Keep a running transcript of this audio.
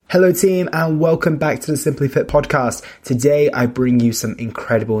Hello team and welcome back to the Simply Fit podcast. Today I bring you some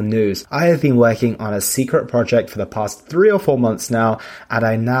incredible news. I have been working on a secret project for the past 3 or 4 months now, and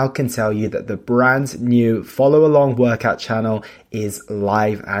I now can tell you that the brand new follow along workout channel is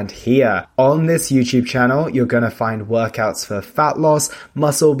live and here. On this YouTube channel, you're going to find workouts for fat loss,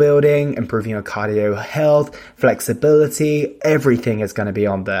 muscle building, improving your cardio health, flexibility, everything is going to be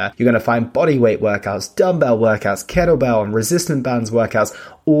on there. You're going to find body weight workouts, dumbbell workouts, kettlebell and resistant bands workouts,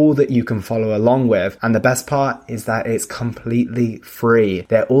 all that you can follow along with. And the best part is that it's completely free.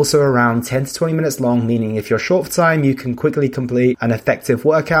 They're also around 10 to 20 minutes long, meaning if you're short for time, you can quickly complete an effective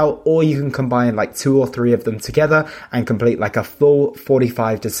workout, or you can combine like 2 or 3 of them together and complete like a full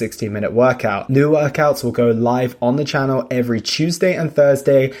 45 to 60 minute workout. New workouts will go live on the channel every Tuesday and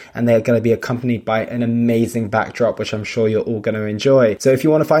Thursday, and they're going to be accompanied by an amazing backdrop, which I'm sure you're all going to enjoy. So if you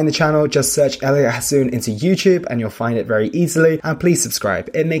want to find the channel, just search Elliot Hassoun into YouTube and you'll find it very easily. And please subscribe.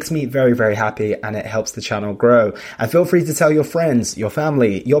 It makes me very, very happy and it helps the channel grow. And feel free to tell your friends, your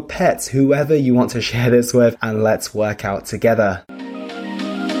family, your pets, whoever you want to share this with, and let's work out together.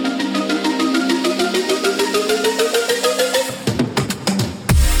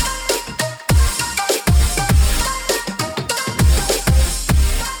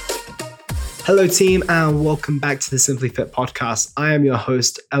 Hello team and welcome back to the Simply Fit podcast. I am your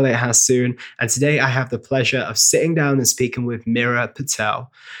host, Elliot Hassoun, and today I have the pleasure of sitting down and speaking with Meera Patel.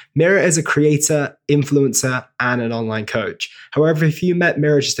 Meera is a creator, influencer, and an online coach. However, if you met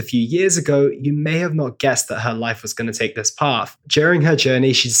Meera just a few years ago, you may have not guessed that her life was going to take this path. During her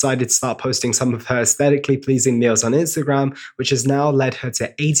journey, she decided to start posting some of her aesthetically pleasing meals on Instagram, which has now led her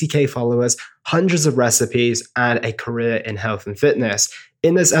to 80k followers, hundreds of recipes, and a career in health and fitness.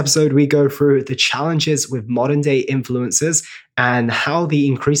 In this episode, we go through the challenges with modern day influencers and how the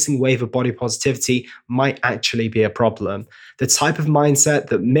increasing wave of body positivity might actually be a problem. The type of mindset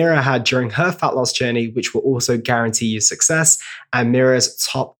that Meera had during her fat loss journey, which will also guarantee you success, and Meera's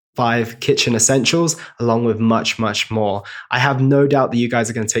top 5 kitchen essentials, along with much, much more. I have no doubt that you guys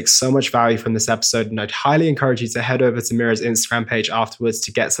are going to take so much value from this episode, and I'd highly encourage you to head over to Meera's Instagram page afterwards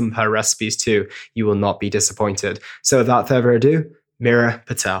to get some of her recipes too. You will not be disappointed. So without further ado, Meera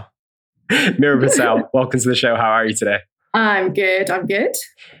Patel. Meera Patel, welcome to the show. How are you today? I'm good. I'm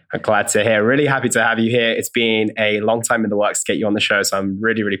glad to hear. Really happy to have you here. It's been a long time in the works to get you on the show, so I'm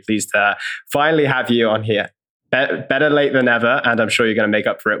really, really pleased to finally have you on here. Better late than ever, and I'm sure you're going to make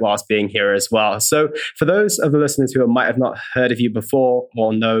up for it whilst being here as well. So for those of the listeners who might have not heard of you before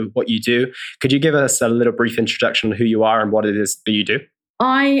or know what you do, could you give us a little brief introduction on who you are and what it is that you do?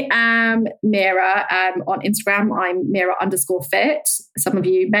 I am Meera. On Instagram, I'm Meera_fit. Some of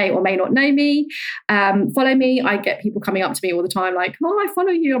you may or may not know me. Follow me. I get people coming up to me all the time like, oh, I follow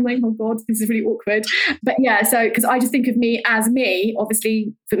you. I'm like, oh God, this is really awkward. But yeah, so because I just think of me as me.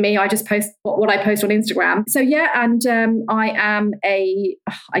 Obviously, for me, I just post what I post on Instagram. So yeah, and I am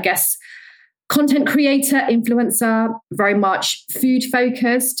content creator, influencer, very much food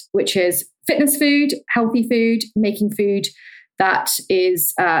focused, which is fitness food, healthy food, making food that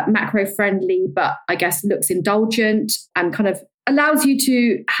is macro friendly, but I guess looks indulgent and kind of allows you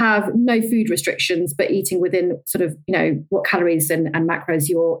to have no food restrictions, but eating within sort of, what calories and macros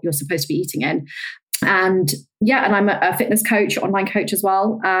you're supposed to be eating in. And yeah, and I'm a fitness coach, online coach as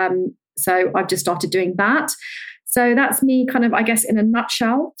well. So I've just started doing that. So that's me kind of, I guess, in a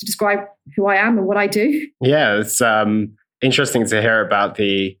nutshell to describe who I am and what I do. Yeah, it's interesting to hear about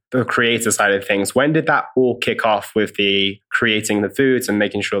the creator side of things. When did that all kick off with the creating the foods and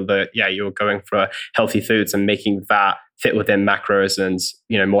making sure that, you're going for healthy foods and making that fit within macros and,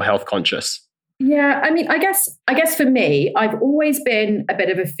 more health conscious? Yeah, I mean, I guess for me, I've always been a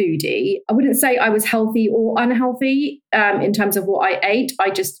bit of a foodie. I wouldn't say I was healthy or unhealthy in terms of what I ate.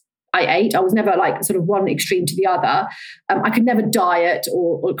 I ate. I was never like sort of one extreme to the other. I could never diet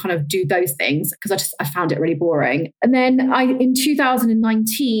or kind of do those things because I found it really boring. And then in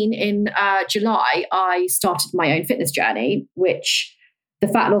 2019, in July, I started my own fitness journey, which the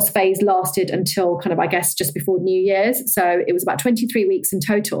fat loss phase lasted until kind of, I guess, just before New Year's. So it was about 23 weeks in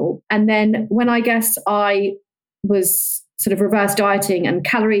total. And then when I guess I was sort of reverse dieting and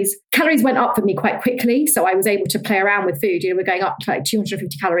calories went up for me quite quickly. So I was able to play around with food. We're going up to like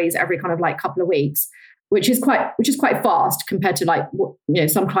 250 calories every kind of like couple of weeks, which is quite fast compared to like what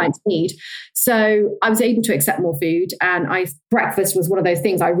some clients need. So I was able to accept more food, and breakfast was one of those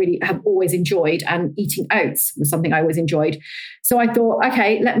things I really have always enjoyed, and eating oats was something I always enjoyed. So I thought,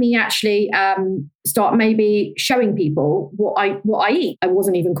 okay, let me actually start maybe showing people what I eat. I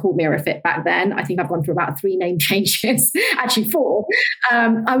wasn't even called Meera Fit back then. I think I've gone through about 3 name changes, actually 4.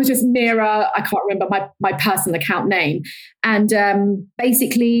 I was just Meera. I can't remember my personal account name. And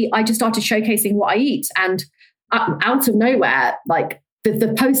basically, I just started showcasing what I eat. And out of nowhere, like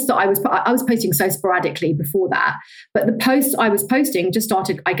the posts that I was posting so sporadically before that, but the posts I was posting just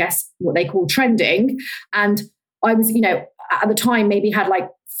started, I guess, what they call trending. And I was, at the time maybe had like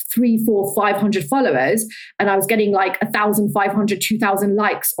 300, 400, 500 followers, and I was getting like 1,500, 2,000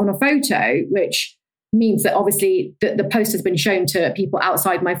 likes on a photo, which means that obviously the post has been shown to people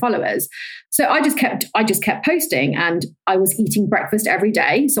outside my followers. So I just kept posting, and I was eating breakfast every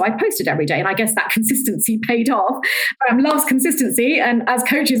day. So I posted every day, and I guess that consistency paid off. Loves consistency, and as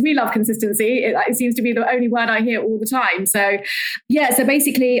coaches, we love consistency. It seems to be the only word I hear all the time. So yeah, so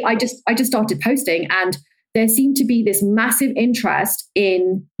basically, I just started posting, and there seemed to be this massive interest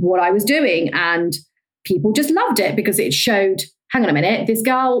in what I was doing, and people just loved it because it showed, hang on a minute, this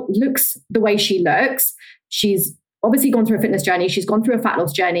girl looks the way she looks. She's obviously gone through a fitness journey. She's gone through a fat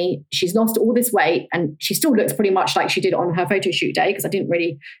loss journey. She's lost all this weight, and she still looks pretty much like she did on her photo shoot day, because I didn't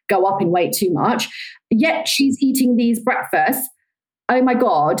really go up in weight too much. Yet she's eating these breakfasts. Oh my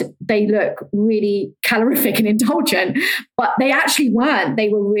God, they look really calorific and indulgent, but they actually weren't. They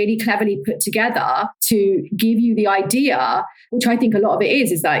were really cleverly put together to give you the idea, which I think a lot of it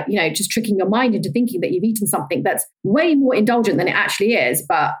is that, just tricking your mind into thinking that you've eaten something that's way more indulgent than it actually is.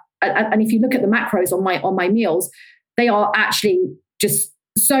 But, and if you look at the macros on my meals, they are actually just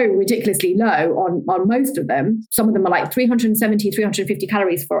so ridiculously low on most of them. Some of them are like 370, 350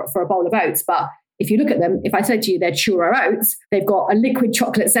 calories for a bowl of oats, but if you look at them, if I said to you they're churro oats, they've got a liquid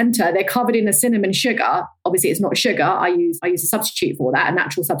chocolate center, they're covered in a cinnamon sugar. Obviously, it's not sugar. I use a substitute for that, a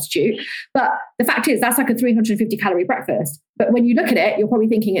natural substitute. But the fact is, that's like a 350 calorie breakfast. But when you look at it, you're probably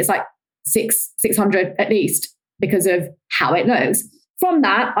thinking it's like 600 at least because of how it looks. From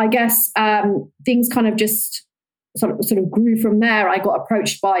that, I guess things kind of just sort of grew from there. I got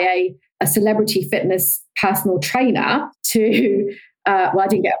approached by a celebrity fitness personal trainer to... I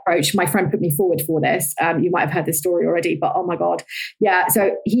didn't get approached. My friend put me forward for this. You might have heard this story already, but oh my God. Yeah.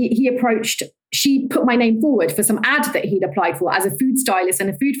 So she put my name forward for some ad that he'd applied for as a food stylist and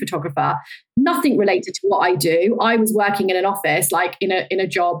a food photographer. Nothing related to what I do. I was working in an office, like in a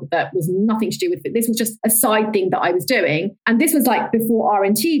job that was nothing to do with it. This was just a side thing that I was doing. And this was like before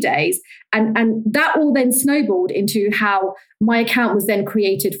R&T days. And that all then snowballed into how my account was then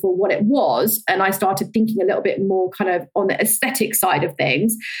created for what it was. And I started thinking a little bit more kind of on the aesthetic side of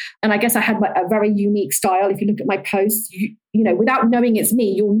things. And I guess I had a very unique style. If you look at my posts, without knowing it's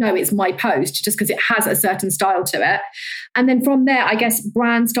me, you'll know it's my post just because it has a certain style to it. And then from there, I guess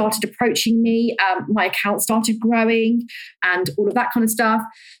brands started approaching me. My account started growing and all of that kind of stuff.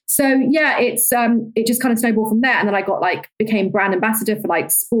 So yeah, it just kind of snowballed from there. And then I became brand ambassador for like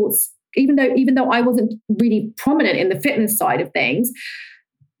sports, even though I wasn't really prominent in the fitness side of things.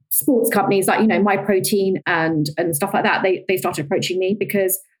 Sports companies like, My Protein and stuff like that, they started approaching me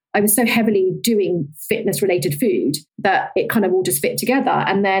because I was so heavily doing fitness related food that it kind of all just fit together.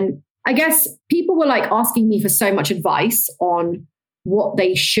 And then I guess people were like asking me for so much advice on what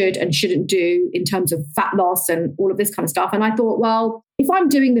they should and shouldn't do in terms of fat loss and all of this kind of stuff. And I thought, well, if I'm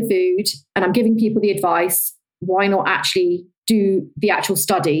doing the food and I'm giving people the advice, why not actually do the actual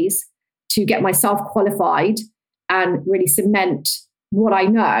studies to get myself qualified and really cement what I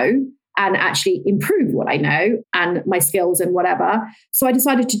know and actually improve what I know and my skills and whatever. So I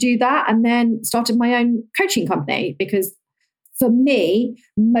decided to do that and then started my own coaching company, because for me,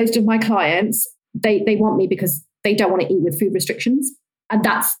 most of my clients, they want me because they don't want to eat with food restrictions. And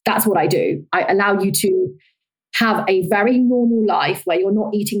that's what I do. I allow you to have a very normal life where you're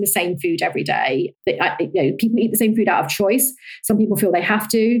not eating the same food every day. People eat the same food out of choice. Some people feel they have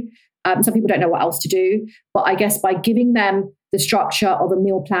to. Some people don't know what else to do. But I guess by giving them the structure of a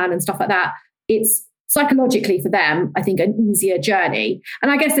meal plan and stuff like that, it's psychologically for them, I think, an easier journey.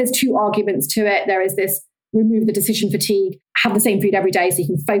 And I guess there's 2 arguments to it. There is this: remove the decision fatigue, have the same food every day so you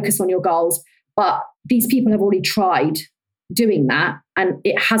can focus on your goals. But these people have already tried doing that and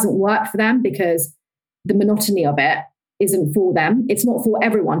it hasn't worked for them because the monotony of it isn't for them. It's not for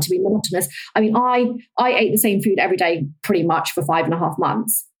everyone to be monotonous. I mean, I ate the same food every day pretty much for 5.5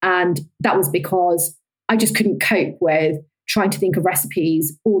 months. And that was because I just couldn't cope with trying to think of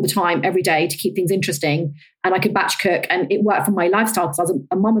recipes all the time, every day, to keep things interesting. And I could batch cook, and it worked for my lifestyle because I was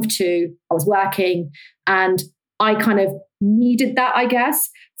a mum of 2, I was working, and I kind of needed that, I guess.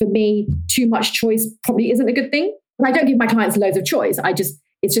 For me, too much choice probably isn't a good thing. And I don't give my clients loads of choice.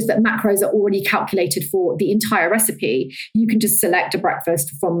 It's just that macros are already calculated for the entire recipe. You can just select a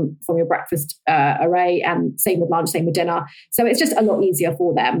breakfast from your breakfast array, and same with lunch, same with dinner. So it's just a lot easier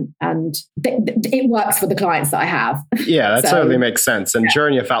for them. And it works for the clients that I have. Yeah, that totally makes sense. And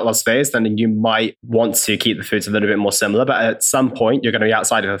during your fat loss phase, then you might want to keep the foods a little bit more similar, but at some point you're going to be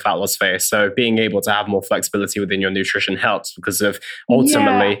outside of a fat loss phase. So being able to have more flexibility within your nutrition helps, because of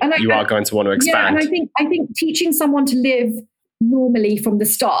ultimately you are going to want to expand. Yeah, and I think teaching someone to live normally from the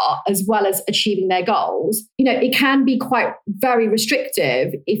start, as well as achieving their goals, it can be quite very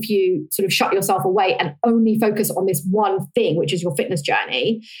restrictive if you sort of shut yourself away and only focus on this one thing, which is your fitness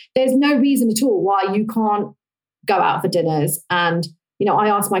journey. There's no reason at all why you can't go out for dinners. And, I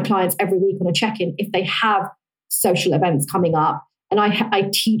ask my clients every week on a check-in if they have social events coming up, and I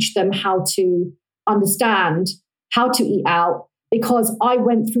teach them how to understand how to eat out, because I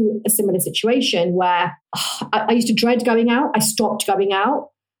went through a similar situation where I used to dread going out. I stopped going out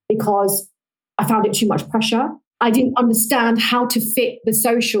because I found it too much pressure. I didn't understand how to fit the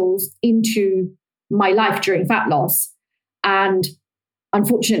socials into my life during fat loss. And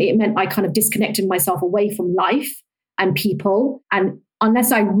unfortunately, it meant I kind of disconnected myself away from life and people. And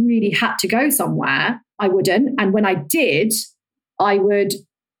unless I really had to go somewhere, I wouldn't. And when I did, I would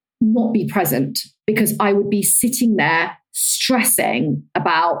not be present, because I would be sitting there stressing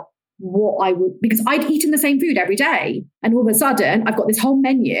about what I would, because I'd eaten the same food every day. And all of a sudden I've got this whole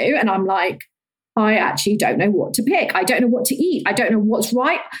menu and I'm like, I actually don't know what to pick. I don't know what to eat. I don't know what's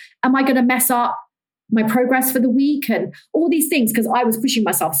right. Am I going to mess up my progress for the week and all these things? Because I was pushing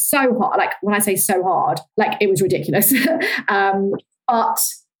myself so hard. Like when I say so hard, like it was ridiculous. But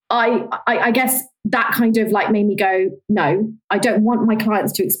I guess that kind of like made me go, no, I don't want my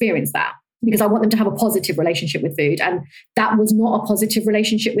clients to experience that, because I want them to have a positive relationship with food. And that was not a positive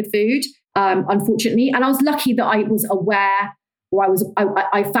relationship with food, unfortunately. And I was lucky that I was aware, or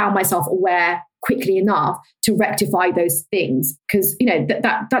I found myself aware quickly enough to rectify those things. Because,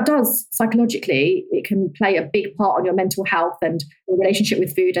 that does psychologically, it can play a big part on your mental health and your relationship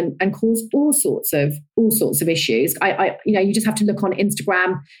with food, and cause all sorts of issues. You just have to look on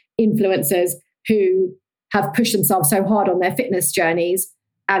Instagram influencers who have pushed themselves so hard on their fitness journeys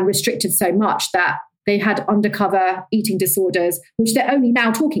and restricted so much that they had undercover eating disorders, which they're only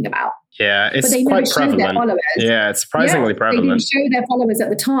now talking about. Yeah, it's quite prevalent. Yeah, it's surprisingly prevalent. They didn't show their followers at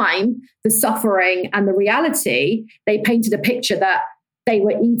the time the suffering and the reality. They painted a picture that they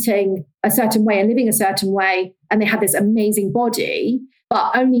were eating a certain way and living a certain way, and they had this amazing body.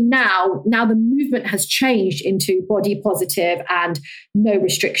 But only now the movement has changed into body positive and no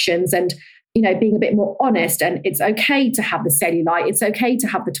restrictions, and being a bit more honest. And it's okay to have the cellulite. It's okay to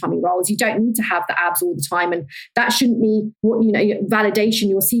have the tummy rolls. You don't need to have the abs all the time. And that shouldn't be what, validation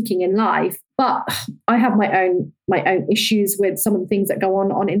you're seeking in life. But I have my own issues with some of the things that go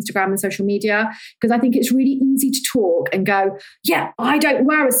on Instagram and social media, because I think it's really easy to talk and go, yeah, I don't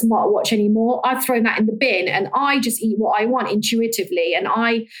wear a smartwatch anymore. I've thrown that in the bin and I just eat what I want intuitively. And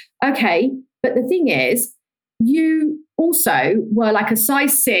okay. But the thing is, you also were like a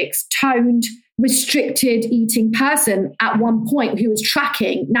size 6 toned, restricted eating person at one point who was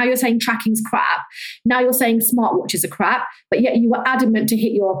tracking. Now you're saying tracking's crap. Now you're saying smartwatches are crap, but yet you were adamant to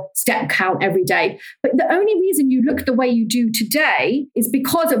hit your step count every day. But the only reason you look the way you do today is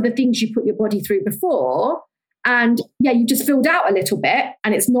because of the things you put your body through before. And yeah, you just filled out a little bit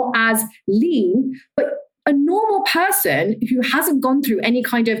and it's not as lean, but a normal person who hasn't gone through any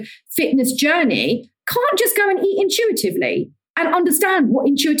kind of fitness journey can't just go and eat intuitively and understand what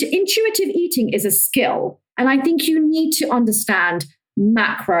intuitive eating is a skill. And I think you need to understand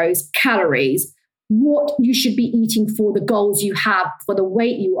macros, calories, what you should be eating for the goals you have, for the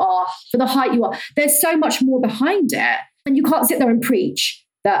weight you are, for the height you are. There's so much more behind it. And you can't sit there and preach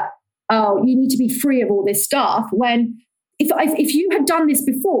that, oh, you need to be free of all this stuff, when if you had done this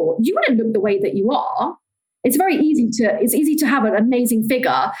before, you wouldn't look the way that you are. It's easy to have an amazing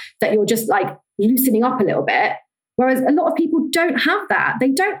figure that you're just like loosening up a little bit. Whereas a lot of people don't have that.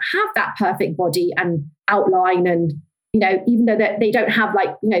 They don't have that perfect body and outline. And, even though they don't have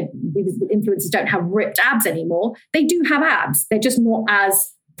these influencers don't have ripped abs anymore, they do have abs. They're just not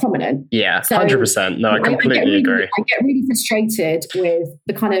as prominent. Yeah, 100%. No, I completely agree. I get really frustrated with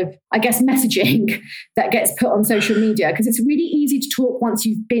the kind of, messaging that gets put on social media, because it's really easy to talk once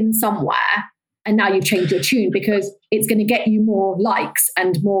you've been somewhere and now you've changed your tune, because it's going to get you more likes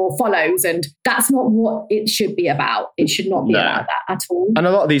and more follows. And that's not what it should be about. It should not be about that at all. And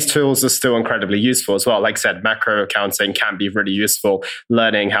a lot of these tools are still incredibly useful as well. Like I said, macro accounting can be really useful.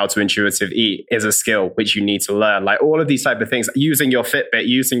 Learning how to intuitive eat is a skill which you need to learn. Like all of these type of things, using your Fitbit,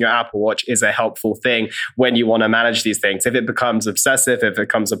 using your Apple Watch is a helpful thing when you want to manage these things. If it becomes obsessive, if it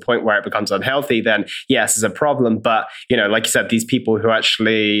becomes a point where it becomes unhealthy, then yes, it's a problem. But, like you said, these people who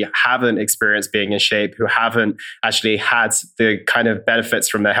actually haven't experienced being in shape, who haven't actually had the kind of benefits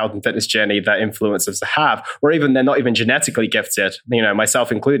from their health and fitness journey that influencers have, or even they're not even genetically gifted,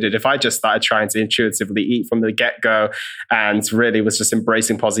 myself included, if I just started trying to intuitively eat from the get-go and really was just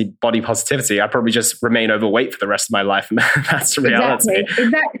embracing body positivity, I'd probably just remain overweight for the rest of my life. And that's the reality.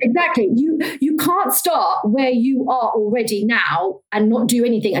 Exactly. You can't start where you are already now and not do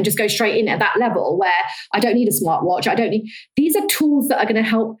anything and just go straight in at that level where I don't need a smartwatch. These are tools that are going to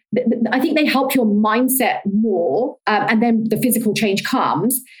help. I think they help your mindset more. And then the physical change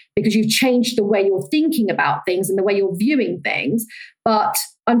comes because you've changed the way you're thinking about things and the way you're viewing things. But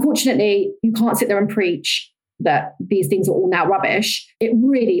unfortunately, you can't sit there and preach that these things are all now rubbish. It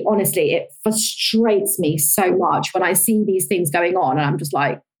really, honestly, it frustrates me so much when I see these things going on. And I'm just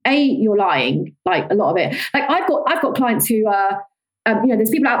like, you're lying, like a lot of it. Like I've got clients who are, there's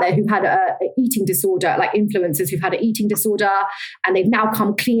people out there who've had an eating disorder, like influencers who've had an eating disorder and they've now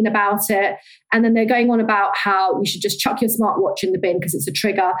come clean about it. And then they're going on about how you should just chuck your smartwatch in the bin because it's a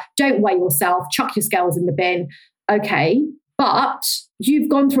trigger. Don't weigh yourself, chuck your scales in the bin. Okay. But you've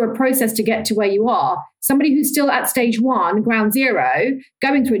gone through a process to get to where you are. Somebody who's still at stage 1, ground zero,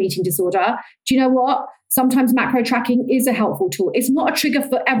 going through an eating disorder, do you know what? Sometimes macro tracking is a helpful tool. It's not a trigger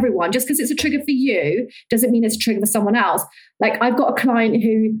for everyone. Just because it's a trigger for you doesn't mean it's a trigger for someone else. Like I've got a client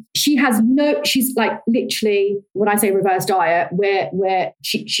who she's like literally, when I say reverse diet, where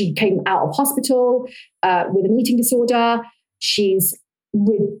she came out of hospital with an eating disorder. She's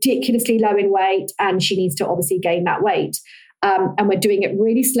ridiculously low in weight and she needs to obviously gain that weight. And we're doing it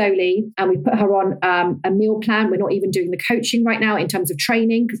really slowly. And we put her on a meal plan. We're not even doing the coaching right now in terms of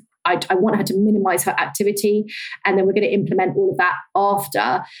training because I want her to minimize her activity. And then we're going to implement all of that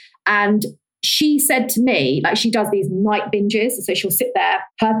after. And she said to me, like she does these night binges. So she'll sit there.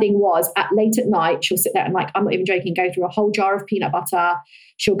 Her thing was late at night, she'll sit there and like, I'm not even joking, go through a whole jar of peanut butter.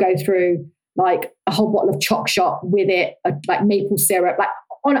 She'll go through like a whole bottle of choc shot with it, like maple syrup, like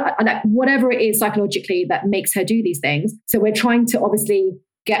whatever it is psychologically that makes her do these things. So we're trying to obviously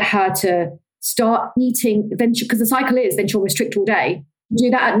get her to start eating eventually, because the cycle is then she'll restrict all day. Do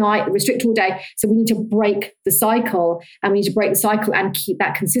that at night, restrict all day. So we need to break the cycle and we need to break the cycle and keep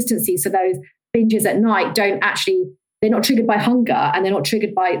that consistency. So those binges at night they're not triggered by hunger and they're not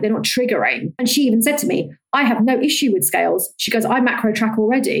triggering. And she even said to me, I have no issue with scales. She goes, I macro track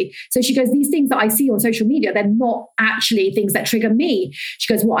already. So she goes, these things that I see on social media, they're not actually things that trigger me.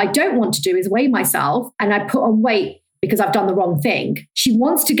 She goes, what I don't want to do is weigh myself and I put on weight because I've done the wrong thing. She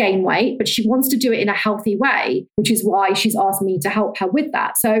wants to gain weight, but she wants to do it in a healthy way, which is why she's asked me to help her with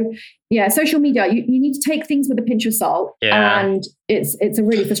that. So yeah, social media, you need to take things with a pinch of salt. Yeah. And it's a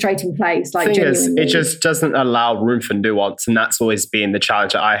really frustrating place. Like genuinely. It just doesn't allow room for nuance. And that's always been the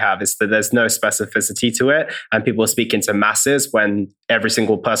challenge that I have, is that there's no specificity to it. And people are speaking to masses when every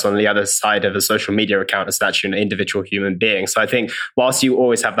single person on the other side of a social media account is actually an individual human being. So I think whilst you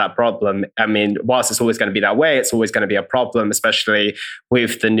always have that problem, whilst it's always going to be that way, it's always going to be a problem, especially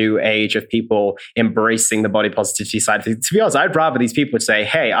with the new age of people embracing the body positivity side. To be honest, I'd rather these people say,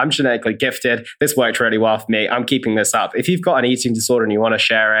 hey, I'm genetically gifted. This worked really well for me. I'm keeping this up. If you've got an eating disorder and you want to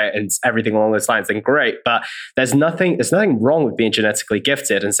share it and everything along those lines, then great. But there's nothing wrong with being genetically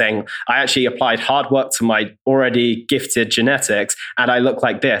gifted and saying, I actually applied hard work to my already gifted genetics and I look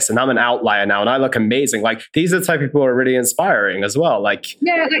like this and I'm an outlier now and I look amazing. Like these are the type of people who are really inspiring as well. Like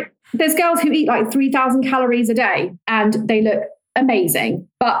there's girls who eat like 3,000 calories a day and they look amazing.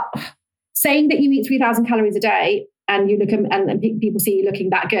 But saying that you eat 3,000 calories a day and you look and people see you looking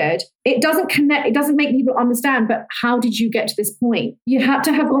that good, it doesn't connect. It doesn't make people understand. But how did you get to this point? You had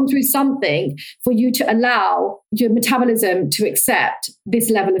to have gone through something for you to allow your metabolism to accept this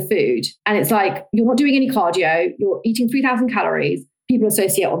level of food. And it's like you're not doing any cardio. You're eating 3,000 calories. People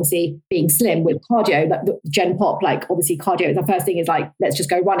associate obviously being slim with cardio, like the Gen Pop, like obviously cardio. The first thing is like, let's just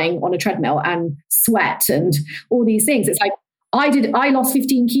go running on a treadmill and sweat and all these things. It's like, I lost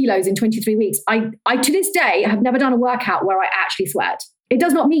 15 kilos in 23 weeks. I to this day have never done a workout where I actually sweat. It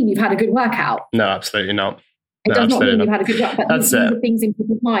does not mean you've had a good workout. No, absolutely not. It does not mean you've had a good run, but That's these are things in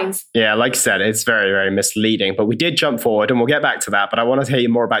people's minds. Yeah, like you said, it's very, very misleading. But we did jump forward and we'll get back to that. But I want to hear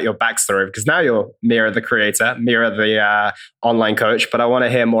more about your backstory because now you're Meera, the creator, Meera, the online coach. But I want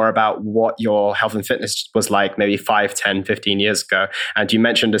to hear more about what your health and fitness was like maybe 5, 10, 15 years ago. And you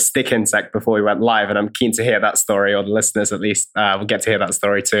mentioned a stick insect before we went live. And I'm keen to hear that story, or the listeners at least will get to hear that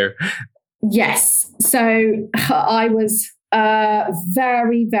story too. Yes. So I was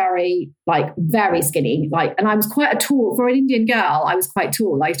very, very skinny. And I was quite tall for an Indian girl. I was quite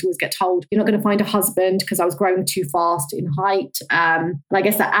tall. I used to always get told, you're not going to find a husband, because I was growing too fast in height. And I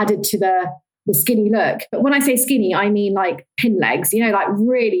guess that added to the skinny look. But when I say skinny, I mean like pin legs, like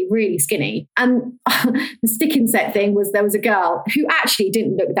really, really skinny. And the stick insect thing was, there was a girl who actually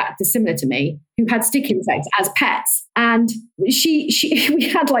didn't look that dissimilar to me, who had stick insects as pets. And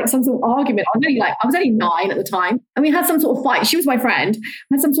we had like some sort of argument. I was only 9 at the time. And we had some sort of fight. She was my friend.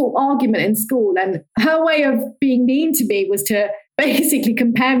 We had some sort of argument in school. And her way of being mean to me was to basically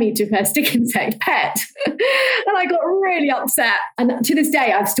compare me to her stick insect pet. And I got really upset. And to this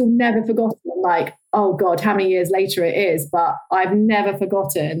day, I've still never forgotten, like, oh God, how many years later it is, but I've never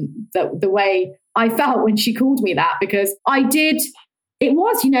forgotten the way I felt when she called me that, because I did, it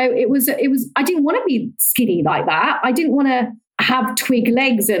was, I didn't want to be skinny like that. I didn't want to have twig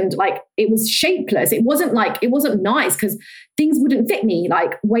legs and like, it was shapeless. It wasn't nice because things wouldn't fit me.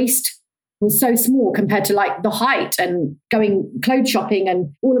 Like waist was so small compared to like the height and going clothes shopping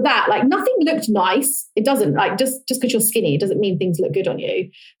and all of that. Like nothing looked nice. It doesn't, like just because you're skinny, it doesn't mean things look good on you.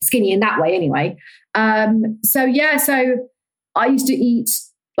 Skinny in that way anyway. So I used to eat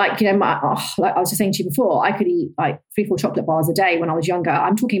like, like I was just saying to you before, I could eat like 3-4 chocolate bars a day when I was younger.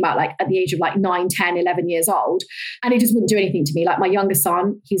 I'm talking about like at the age of like 9, 10, 11 years old. And it just wouldn't do anything to me. Like my younger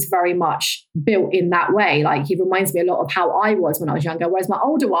son, he's very much built in that way. Like he reminds me a lot of how I was when I was younger. Whereas my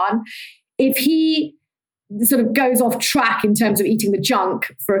older one, if he sort of goes off track in terms of eating the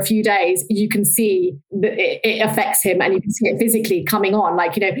junk for a few days, you can see that it affects him, and you can see it physically coming on.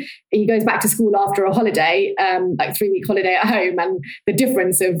 Like, he goes back to school after a holiday, like 3-week holiday at home, and the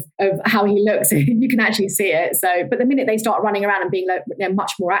difference of how he looks, you can actually see it. So, but the minute they start running around and being like,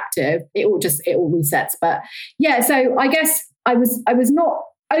 much more active, it all resets. But yeah, so I guess I was not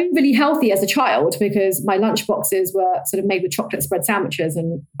overly healthy as a child, because my lunch boxes were sort of made with chocolate spread sandwiches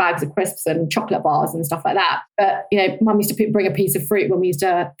and bags of crisps and chocolate bars and stuff like that. But, mum used to bring a piece of fruit when we used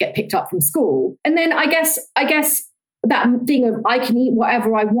to get picked up from school. And then I guess that thing of I can eat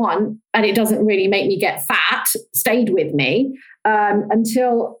whatever I want and it doesn't really make me get fat stayed with me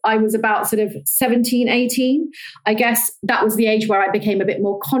until I was about sort of 17, 18. I guess that was the age where I became a bit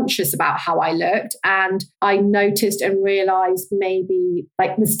more conscious about how I looked. And I noticed and realized maybe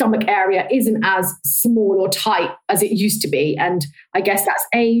like the stomach area isn't as small or tight as it used to be. And I guess that's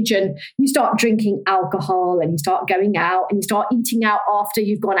age, and you start drinking alcohol and you start going out and you start eating out after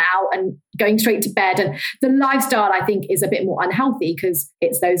you've gone out and going straight to bed. And the lifestyle, I think, is a bit more unhealthy because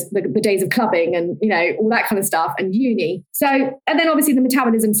it's the days of clubbing and, all that kind of stuff, and uni. So, and then obviously the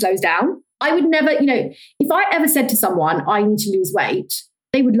metabolism slows down. I would never, if I ever said to someone, I need to lose weight,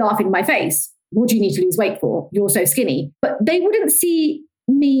 they would laugh in my face. What do you need to lose weight for? You're so skinny. But they wouldn't see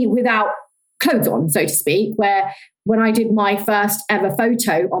me without clothes on, so to speak, where when I did my first ever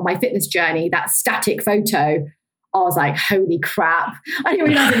photo on my fitness journey, that static photo, I was like, holy crap. I didn't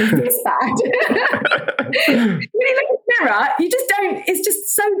realize it was this bad. When you look in the mirror, you just don't, it's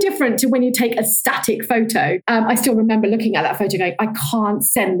just so different to when you take a static photo. I still remember looking at that photo going, I can't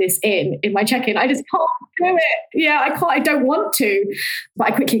send this in my check-in. I just can't do it. Yeah, I don't want to. But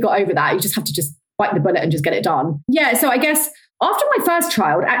I quickly got over that. You just have to just bite the bullet and just get it done. Yeah, so I guess after my first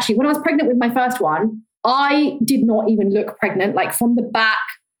child, actually, when I was pregnant with my first one, I did not even look pregnant, like from the back.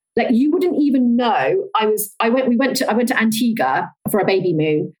 Like you wouldn't even know. I went to Antigua for a baby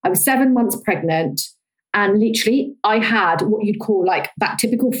moon. I was 7 months pregnant, and literally I had what you'd call like that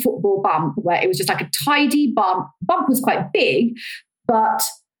typical football bump, where it was just like a tidy bump. Bump was quite big,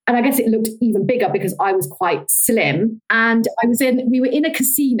 and I guess it looked even bigger because I was quite slim. And we were in a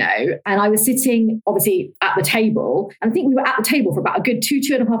casino, and I was sitting obviously at the table. And I think we were at the table for about a good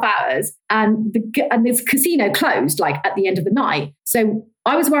 2.5 hours. And this casino closed like at the end of the night. So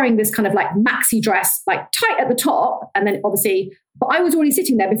I was wearing this kind of like maxi dress, like tight at the top. And then obviously, but I was already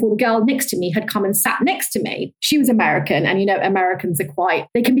sitting there before the girl next to me had come and sat next to me. She was American. And Americans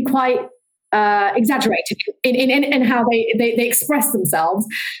they can be quite exaggerated in how they express themselves.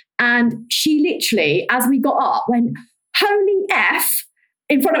 And she literally, as we got up, went, holy F,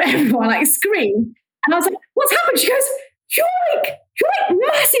 in front of everyone, like screamed. And I was like, what's happened? She goes, you're like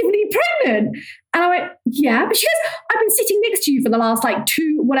massively pregnant. And I went, yeah. But she goes, I've been sitting next to you for the last like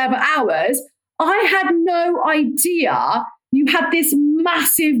 2 whatever hours. I had no idea you had this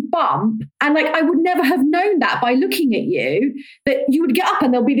massive bump. And like, I would never have known that by looking at you, that you would get up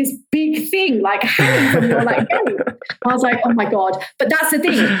and there'll be this big thing like hanging from your like belly. I was like, oh my God. But that's the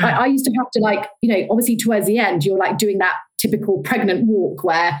thing. I used to have to like, obviously towards the end, you're like doing that typical pregnant walk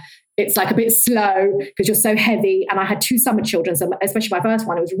where it's like a bit slow because you're so heavy. And I had 2 summer children, so especially my first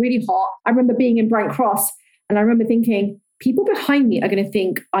one, it was really hot. I remember being in Brent Cross and I remember thinking, people behind me are going to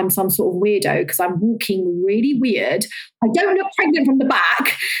think I'm some sort of weirdo because I'm walking really weird. I don't look pregnant from the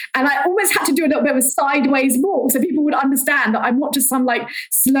back. And I almost had to do a little bit of a sideways walk so people would understand that I'm not just some like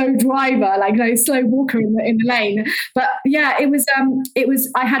slow driver, like slow walker in the lane. But yeah, it was,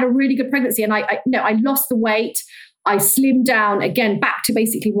 I had a really good pregnancy and I lost the weight. I slimmed down again back to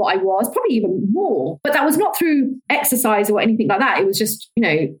basically what I was, probably even more. But that was not through exercise or anything like that. It was just,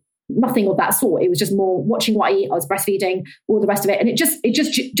 nothing of that sort. It was just more watching what I eat. I was breastfeeding, all the rest of it. And it just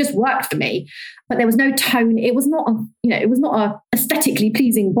worked for me. But there was no tone. It was not a aesthetically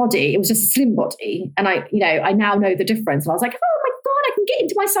pleasing body. It was just a slim body. And I now know the difference. And I was like, oh my God, I can get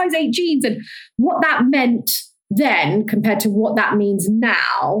into my size 8 jeans. And what that meant then compared to what that means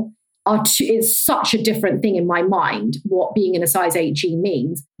now is such a different thing in my mind, what being in a size 8 jean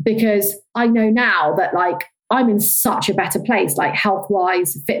means, because I know now that like, I'm in such a better place, like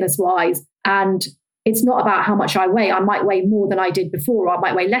health-wise, fitness-wise. And it's not about how much I weigh. I might weigh more than I did before, or I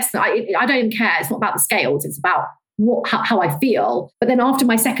might weigh less than I don't even care. It's not about the scales. It's about how I feel. But then after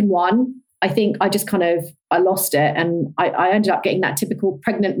my second one, I think I just I lost it. And I ended up getting that typical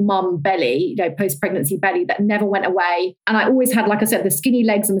pregnant mum belly, post-pregnancy belly that never went away. And I always had, like I said, the skinny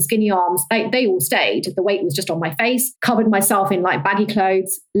legs and the skinny arms. They all stayed. The weight was just on my face. Covered myself in like baggy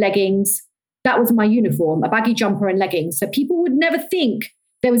clothes, leggings. That was my uniform, a baggy jumper and leggings. So people would never think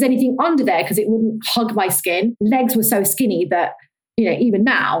there was anything under there because it wouldn't hug my skin. Legs were so skinny that, even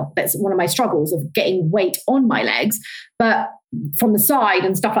now, that's one of my struggles of getting weight on my legs. But from the side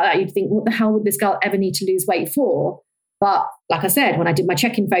and stuff like that, you'd think, what the hell would this girl ever need to lose weight for? But like I said, when I did my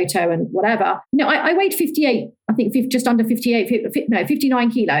check-in photo and whatever, I weighed 58, I think just under 59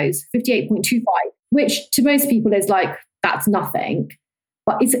 kilos, 58.25, which to most people is like, that's nothing.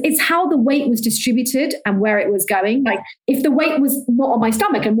 But it's how the weight was distributed and where it was going. Like if the weight was not on my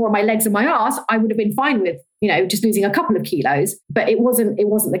stomach and more on my legs and my ass, I would have been fine with, just losing a couple of kilos. But it wasn't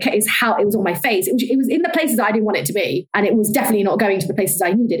the case. How it was on my face. It was in the places I didn't want it to be. And it was definitely not going to the places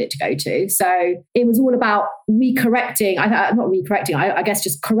I needed it to go to. So it was all about I guess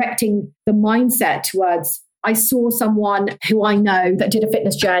just correcting the mindset towards, I saw someone who I know that did a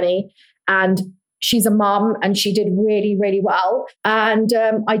fitness journey and she's a mum and she did really, really well. And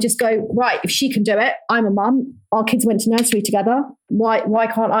I just go, right, if she can do it, I'm a mum. Our kids went to nursery together. Why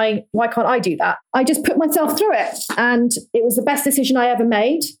can't I do that? I just put myself through it. And it was the best decision I ever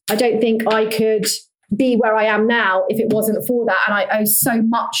made. I don't think I could be where I am now if it wasn't for that. And I owe so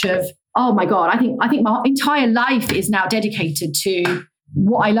much of, oh my God, I think my entire life is now dedicated to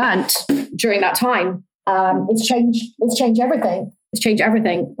what I learned during that time. It's changed everything. It's changed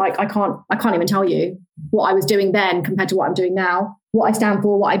everything. Like I can't even tell you what I was doing then compared to what I'm doing now, what I stand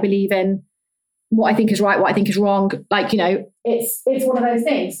for, what I believe in, what I think is right, what I think is wrong. Like, it's one of those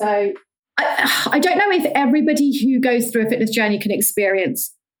things. So I don't know if everybody who goes through a fitness journey can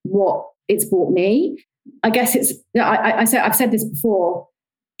experience what it's brought me. I guess I've said this before.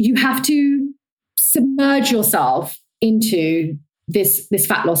 You have to submerge yourself into this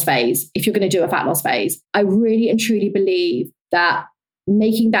fat loss phase if you're going to do a fat loss phase. I really and truly believe that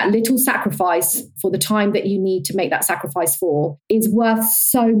making that little sacrifice for the time that you need to make that sacrifice for is worth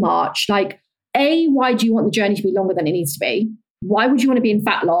so much. Like, why do you want the journey to be longer than it needs to be? Why would you want to be in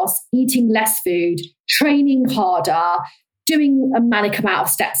fat loss, eating less food, training harder, doing a manic amount of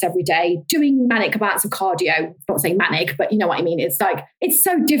steps every day, doing manic amounts of cardio? Not saying manic, but you know what I mean? It's like, it's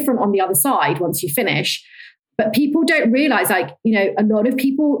so different on the other side once you finish. But people don't realize, a lot of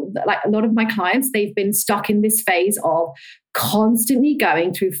people, like a lot of my clients, they've been stuck in this phase of constantly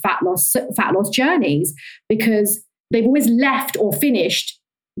going through fat loss journeys because they've always left or finished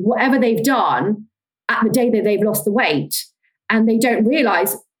whatever they've done at the day that they've lost the weight. And they don't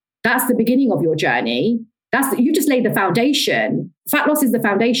realize that's the beginning of your journey. You just laid the foundation. Fat loss is the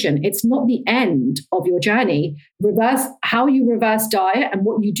foundation. It's not the end of your journey. How you reverse diet and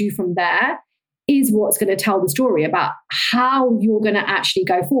what you do from there is what's going to tell the story about how you're going to actually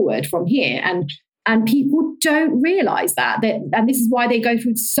go forward from here. And people don't realize that. And this is why they go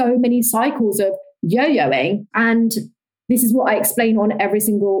through so many cycles of yo-yoing. And this is what I explain on every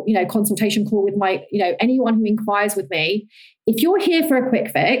single, consultation call with my, anyone who inquires with me. If you're here for a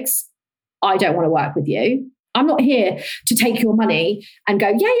quick fix, I don't want to work with you. I'm not here to take your money and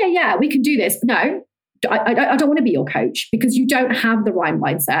go, yeah, we can do this. No, I don't want to be your coach because you don't have the right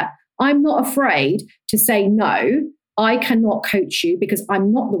mindset. I'm not afraid to say, no, I cannot coach you because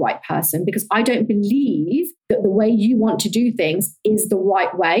I'm not the right person, because I don't believe that the way you want to do things is the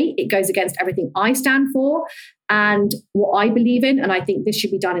right way. It goes against everything I stand for and what I believe in. And I think this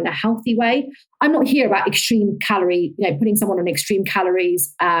should be done in a healthy way. I'm not here about extreme calorie, putting someone on extreme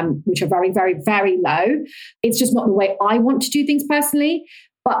calories, which are very, very, very low. It's just not the way I want to do things personally.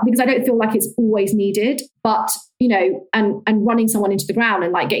 But because I don't feel like it's always needed, but, and running someone into the ground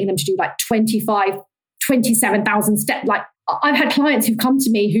and like getting them to do like 27,000 steps. Like I've had clients who've come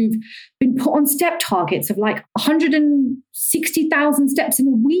to me who've been put on step targets of like 160,000 steps in a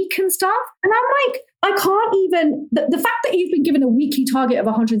week and stuff. And I'm like, I can't even, the fact that you've been given a weekly target of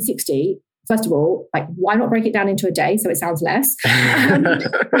 160, first of all, like why not break it down into a day so it sounds less?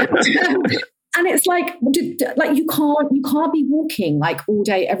 And it's like you can't be walking like all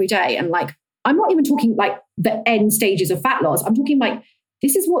day, every day. And like, I'm not even talking like the end stages of fat loss. I'm talking like,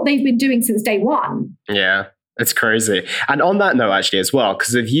 this is what they've been doing since day one. Yeah, it's crazy. And on that note, actually, as well,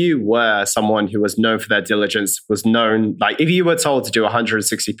 because if you were someone who was known for their diligence, was known, like if you were told to do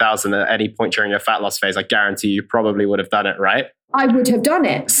 160,000 at any point during your fat loss phase, I guarantee you probably would have done it, right? I would have done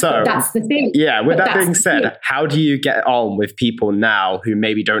it. So that's the thing. Yeah, with that being said, how do you get on with people now who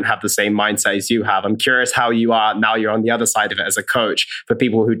maybe don't have the same mindset as you have? I'm curious how you are now you're on the other side of it as a coach for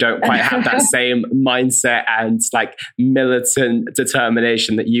people who don't quite have that same mindset and like militant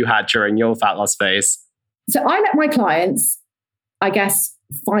determination that you had during your fat loss phase. So I let my clients, I guess,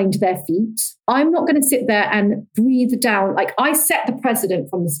 find their feet. I'm not going to sit there and breathe down. Like I set the precedent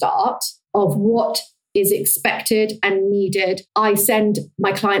from the start of what is expected and needed. I send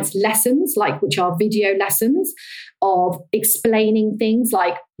my clients lessons, like which are video lessons of explaining things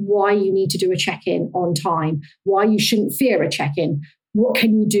like why you need to do a check-in on time, why you shouldn't fear a check-in, what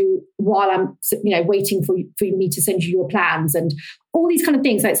can you do while I'm waiting for me to send you your plans, and all these kind of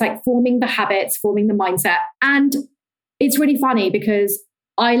things. So it's like forming the habits, forming the mindset. And it's really funny because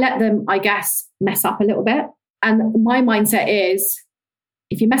I let them, I guess, mess up a little bit. And my mindset is,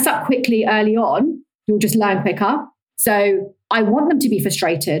 if you mess up quickly early on, you'll just learn quicker. So I want them to be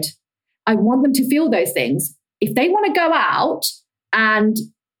frustrated. I want them to feel those things. If they want to go out and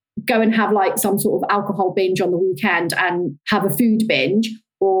go and have like some sort of alcohol binge on the weekend and have a food binge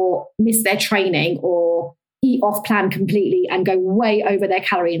or miss their training or eat off plan completely and go way over their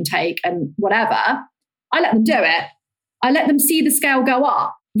calorie intake and whatever, I let them do it. I let them see the scale go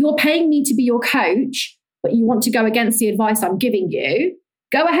up. You're paying me to be your coach, but you want to go against the advice I'm giving you.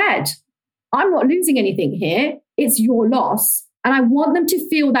 Go ahead. I'm not losing anything here. It's your loss. And I want them to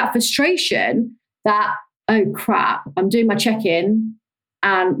feel that frustration that, oh crap, I'm doing my check-in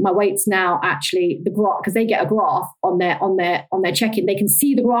and my weight's now actually the graph, because they get a graph on their check-in. They can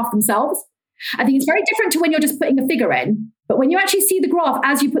see the graph themselves. I think it's very different to when you're just putting a figure in. But when you actually see the graph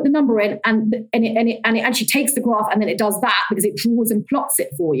as you put the number in and it actually takes the graph and then it does that because it draws and plots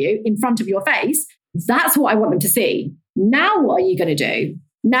it for you in front of your face, that's what I want them to see. Now what are you going to do?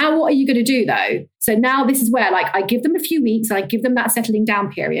 Now, what are you going to do though? So now this is where like I give them a few weeks and I give them that settling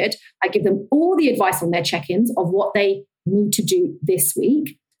down period. I give them all the advice on their check-ins of what they need to do this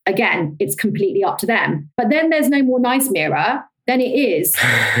week. Again, it's completely up to them. But then there's no more nice Meera. Then it is,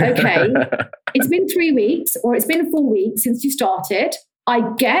 okay, it's been 3 weeks or it's been 4 weeks since you started. I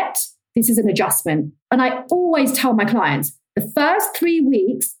get this is an adjustment. And I always tell my clients, the first 3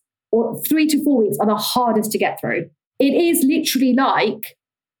 weeks or 3 to 4 weeks are the hardest to get through. It is literally like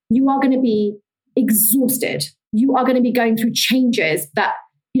you are going to be exhausted. You are going to be going through changes that,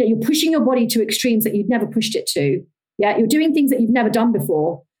 you're pushing your body to extremes that you'd never pushed it to. Yeah, you're doing things that you've never done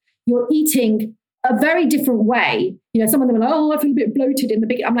before. You're eating a very different way. Some of them are like, oh, I feel a bit bloated in the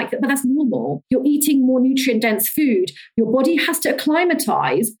beginning. I'm like, but that's normal. You're eating more nutrient-dense food. Your body has to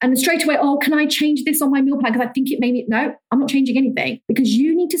acclimatize. And straight away, oh, can I change this on my meal plan? Because I think it made me, no, I'm not changing anything. Because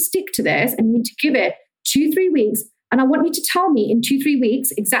you need to stick to this and you need to give it 2-3 weeks. And I want you to tell me in 2-3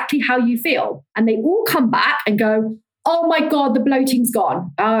 weeks exactly how you feel. And they all come back and go, oh my God, the bloating's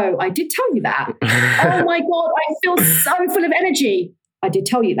gone. Oh, I did tell you that. Oh my God, I feel so full of energy. I did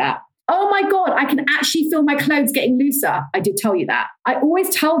tell you that. Oh my God, I can actually feel my clothes getting looser. I did tell you that. I always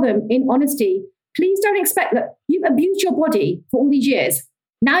tell them in honesty, please don't expect that you've abused your body for all these years.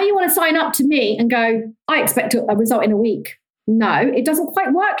 Now you want to sign up to me and go, I expect a result in a week. No, it doesn't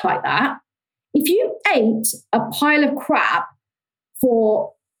quite work like that. If you ate a pile of crap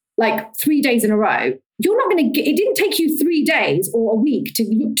for like 3 days in a row, you're not going to get, it didn't take you 3 days or a week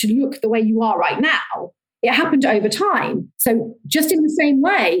to look the way you are right now. it happened over time. So just in the same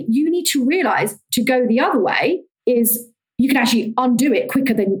way, you need to realize to go the other way is you can actually undo it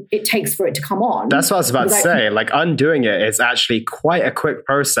quicker than it takes for it to come on. That's what I was about to say. Like undoing it is actually quite a quick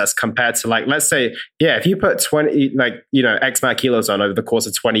process compared to like, let's say, if you put 20, X amount of kilos on over the course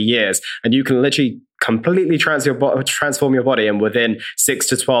of 20 years, and you can literally completely transform your body in within 6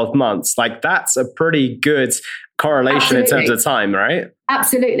 to 12 months, like that's a pretty good correlation in terms of time, right?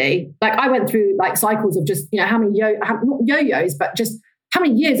 Absolutely. Like I went through like cycles of just, how many not yo-yos, but just how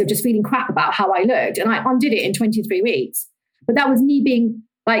many years of just feeling crap about how I looked. And I undid it in 23 weeks. But that was me being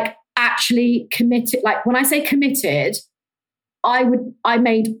like actually committed. Like when I say committed, I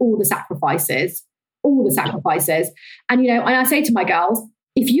made all the sacrifices. And, and I say to my girls,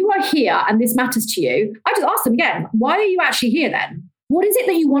 if you are here and this matters to you, I just ask them again, why are you actually here then? What is it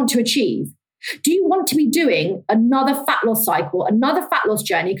that you want to achieve? Do you want to be doing another fat loss cycle, another fat loss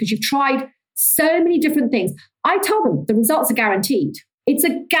journey? Because you've tried so many different things. I tell them the results are guaranteed. It's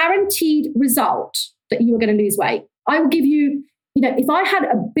a guaranteed result that you are going to lose weight. I will give you, if I had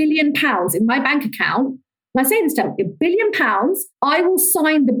 £1 billion in my bank account, and I say this to them, £1 billion, I will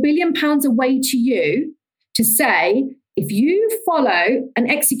sign the £1 billion away to you to say, if you follow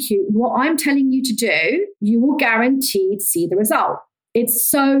and execute what I'm telling you to do, you will guaranteed see the result.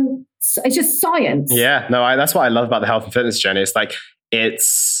 It's just science. Yeah, no, that's what I love about the health and fitness journey. It's like,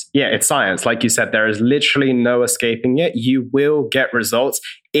 it's science. Like you said, there is literally no escaping it. You will get results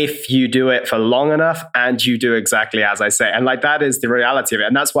if you do it for long enough and you do exactly as I say. And like, that is the reality of it.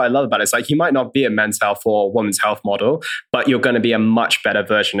 And that's what I love about it. It's like, you might not be a men's health or women's health model, but you're going to be a much better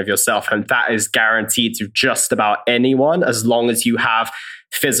version of yourself. And that is guaranteed to just about anyone, as long as you have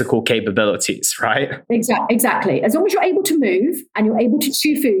physical capabilities, right? Exactly. As long as you're able to move and you're able to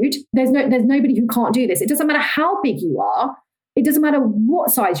chew food, there's nobody who can't do this. It doesn't matter how big you are. It doesn't matter what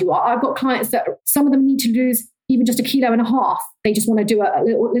size you are. I've got clients that some of them need to lose even just 1.5 kilos. They just want to do a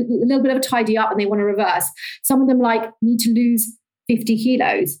little bit of a tidy up and they want to reverse. Some of them need to lose 50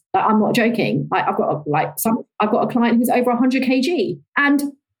 kilos. Like, I'm not joking. I've got a client who's over 100 kg, and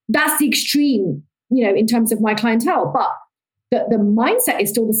that's the extreme, in terms of my clientele. But the mindset is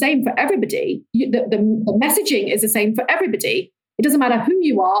still the same for everybody. The messaging is the same for everybody. It doesn't matter who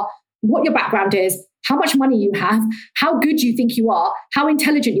you are, what your background is, how much money you have, how good you think you are, how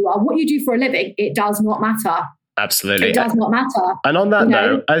intelligent you are, what you do for a living. It does not matter. Absolutely. It does not matter. And on that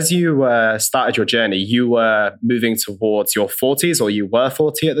note, as you started your journey, you were moving towards your 40s, or you were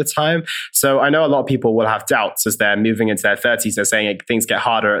 40 at the time. So I know a lot of people will have doubts as they're moving into their 30s. They're saying things get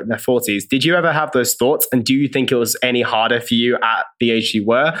harder at their 40s. Did you ever have those thoughts? And do you think it was any harder for you at the age you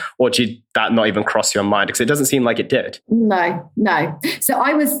were? Or did that not even cross your mind? Because it doesn't seem like it did. No. So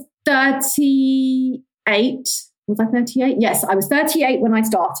I was 38. Was I 38? Yes, I was 38 when I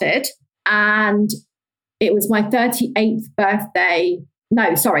started. And it was my 38th birthday.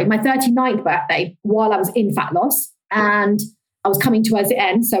 No, sorry, my 39th birthday while I was in fat loss. And I was coming towards the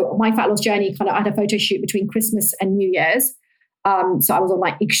end. So my fat loss journey, I had a photo shoot between Christmas and New Year's. So I was on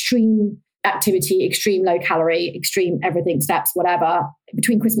like extreme activity, extreme low calorie, extreme everything, steps, whatever,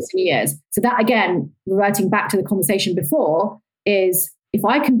 between Christmas and New Year's. So that, again, reverting back to the conversation before, is if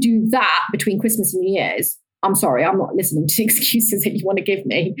I can do that between Christmas and New Year's, I'm sorry, I'm not listening to excuses that you want to give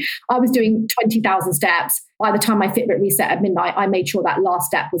me. I was doing 20,000 steps. By the time my Fitbit reset at midnight, I made sure that last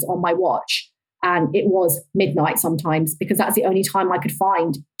step was on my watch. And it was midnight sometimes, because that's the only time I could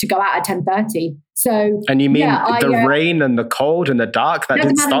find to go out at 10:30. So, and you mean the rain and the cold and the dark, that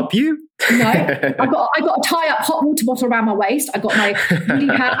didn't stop you? No, I got a tie-up hot water bottle around my waist. I got my woolly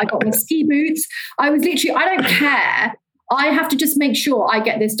hat. I got my ski boots. I was literally, I don't care. I have to just make sure I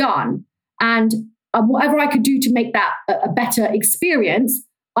get this done. And whatever I could do to make that a better experience,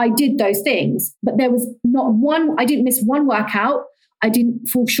 I did those things. But there was not one, I didn't miss one workout. I didn't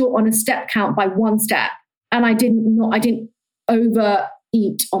fall short on a step count by one step. And I didn't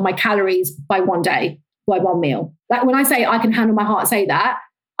overeat on my calories by one day, by one meal. Like when I say I can handle my heart say that,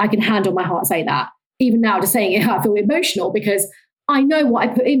 I can handle my heart say that. Even now, just saying it, I feel emotional because I know what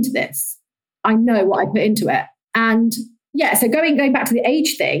I put into this. I know what I put into it. And yeah, so going back to the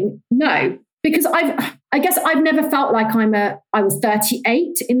age thing, no. Because I guess I've never felt like I was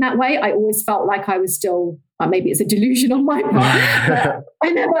 38 in that way. I always felt like I was still, maybe it's a delusion on my part, but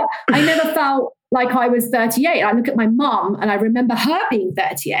I never felt like I was 38. I look at my mum and I remember her being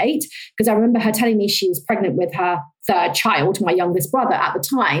 38 because I remember her telling me she was pregnant with her third child, my youngest brother at the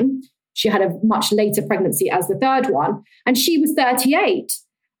time. She had a much later pregnancy as the third one, and she was 38.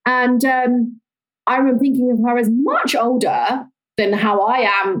 And I remember thinking of her as much older than how I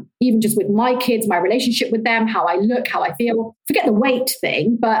am, even just with my kids, my relationship with them, how I look, how I feel. Forget the weight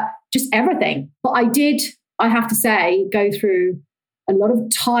thing, but just everything. But I have to say, go through a lot of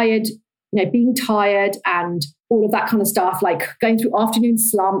tired, being tired and all of that kind of stuff, like going through afternoon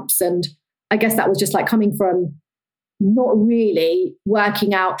slumps. And I guess that was just like coming from not really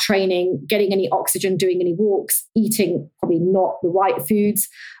working out, training, getting any oxygen, doing any walks, eating probably not the right foods,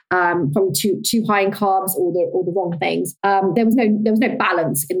 probably too high in carbs, all the wrong things. There was no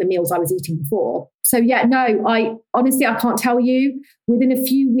balance in the meals I was eating before. So I honestly can't tell you. Within a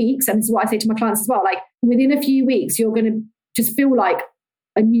few weeks, and this is what I say to my clients as well, like within a few weeks, you're going to just feel like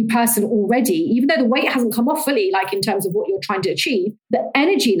a new person already, even though the weight hasn't come off fully, like in terms of what you're trying to achieve. The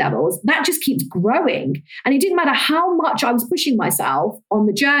energy levels, that just keeps growing. And it didn't matter how much I was pushing myself on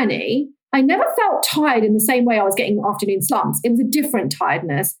the journey, I never felt tired in the same way I was getting afternoon slumps. It was a different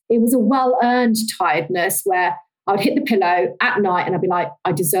tiredness. It was a well-earned tiredness where I would hit the pillow at night and I'd be like,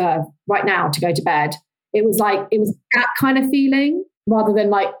 I deserve right now to go to bed. It was that kind of feeling rather than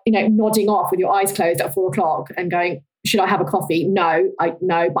like, nodding off with your eyes closed at 4:00 and going, should I have a coffee? No,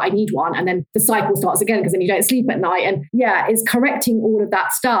 but I need one. And then the cycle starts again because then you don't sleep at night. And it's correcting all of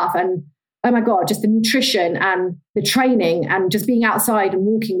that stuff. And oh my God, just the nutrition and the training and just being outside and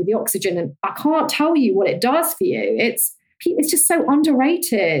walking with the oxygen. And I can't tell you what it does for you. It's just so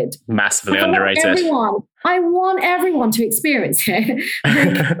underrated. Massively underrated. I want everyone to experience it.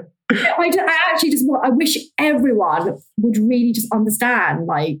 I wish everyone would really just understand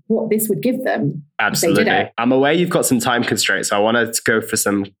like what this would give them. Absolutely. I'm aware you've got some time constraints, so I wanted to go for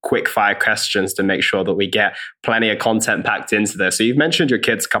some quick fire questions to make sure that we get plenty of content packed into this. So you've mentioned your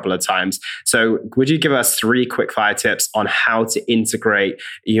kids a couple of times. So would you give us 3 quick fire tips on how to integrate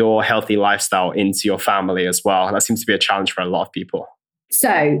your healthy lifestyle into your family as well? And that seems to be a challenge for a lot of people.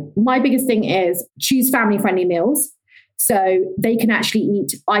 So my biggest thing is choose family-friendly meals. So they can actually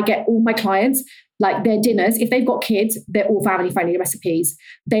eat. I get all my clients, like their dinners, if they've got kids, they're all family-friendly recipes.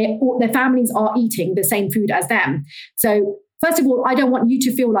 Their families are eating the same food as them. So first of all, I don't want you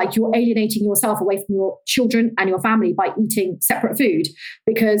to feel like you're alienating yourself away from your children and your family by eating separate food,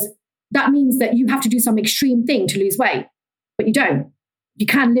 because that means that you have to do some extreme thing to lose weight, but you don't. You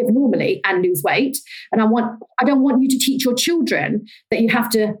can live normally and lose weight. And I don't want you to teach your children that you have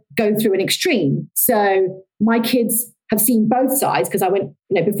to go through an extreme. So my kids have seen both sides because I went,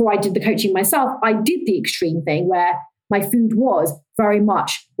 before I did the coaching myself, I did the extreme thing where my food was very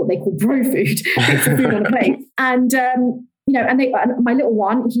much what they call bro food. It's the food on a plate. And, my little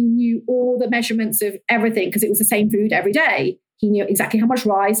one, he knew all the measurements of everything because it was the same food every day. He knew exactly how much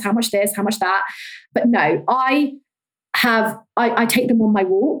rice, how much this, how much that. But no, I take them on my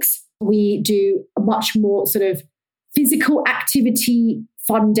walks. We do a much more sort of physical activity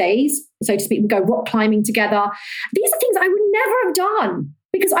fun days, so to speak. We go rock climbing together. These are things I would never have done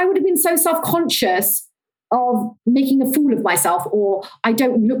because I would have been so self-conscious of making a fool of myself, or I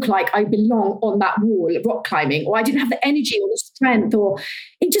don't look like I belong on that wall rock climbing, or I didn't have the energy or the strength, or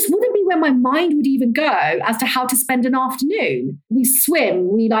it just wouldn't be where my mind would even go as to how to spend an afternoon. We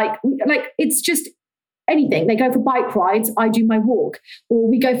swim, we it's just anything. They go for bike rides, I do my walk, or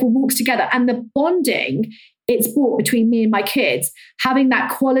we go for walks together. And the bonding it's brought between me and my kids, having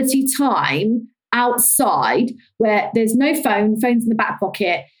that quality time outside where there's no phone's in the back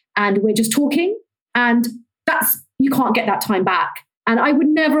pocket, and we're just talking. And you can't get that time back. And I would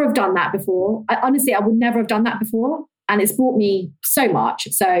never have done that before. I would never have done that before. And it's brought me so much.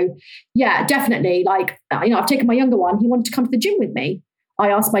 So yeah, definitely. I've taken my younger one. He wanted to come to the gym with me. I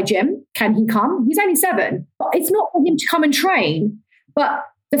asked my gym, can he come? He's only 7. But it's not for him to come and train. But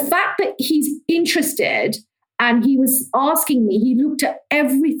the fact that he's interested and he was asking me, he looked at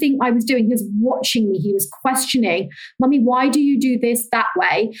everything I was doing. He was watching me. He was questioning, Mummy, why do you do this that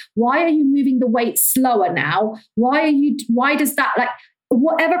way? Why are you moving the weight slower now? Why does that,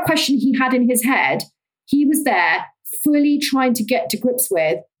 whatever question he had in his head, he was there fully trying to get to grips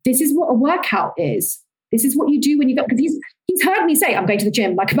with, this is what a workout is. This is what you do when you go, because he's heard me say I'm going to the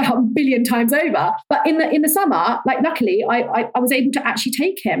gym about a billion times over. But in the summer, luckily, I was able to actually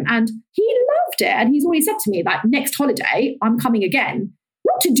take him, and he loved it. And he's already said to me, next holiday, I'm coming again.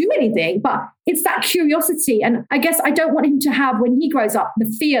 Not to do anything, but it's that curiosity. And I guess I don't want him to have, when he grows up, the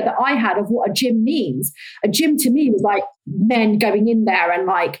fear that I had of what a gym means. A gym to me was like men going in there and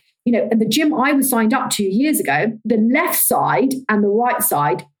and the gym I was signed up to years ago, the left side and the right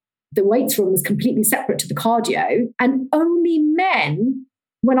side, the weights room was completely separate to the cardio, and only men,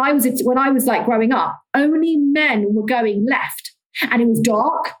 when I was growing up, only men were going left, and it was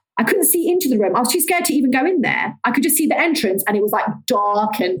dark. I couldn't see into the room. I was too scared to even go in there. I could just see the entrance and it was like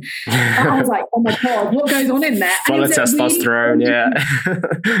dark. And I was like, oh my God, what goes on in there? Full of testosterone,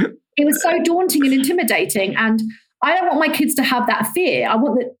 It was so daunting and intimidating. And I don't want my kids to have that fear. I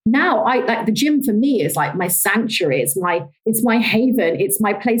want that now. I like the gym for me is like my sanctuary. It's my haven. It's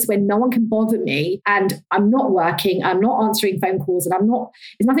my place where no one can bother me. And I'm not working. I'm not answering phone calls. And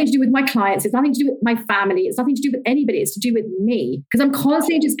it's nothing to do with my clients. It's nothing to do with my family. It's nothing to do with anybody. It's to do with me. Because I'm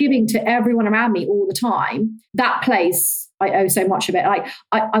constantly just giving to everyone around me all the time. That place, I owe so much of it. Like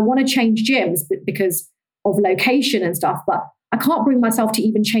I want to change gyms because of location and stuff, but I can't bring myself to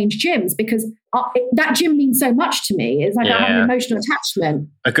even change gyms because that gym means so much to me. It's like I have an emotional attachment.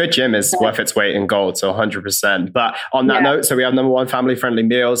 A good gym is worth its weight in gold, so 100%. But on that note, so we have number one, family-friendly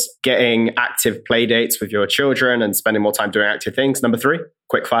meals, getting active play dates with your children and spending more time doing active things. Number 3,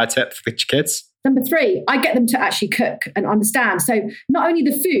 quick fire tip for the kids. Number 3, I get them to actually cook and understand. So not only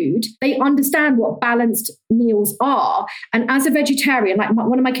the food, they understand what balanced meals are. And as a vegetarian, like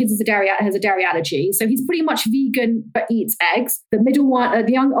one of my kids has a dairy allergy. So he's pretty much vegan, but eats eggs. The middle one,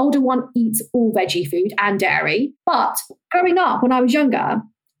 the older one eats all veggie food and dairy. But growing up, when I was younger,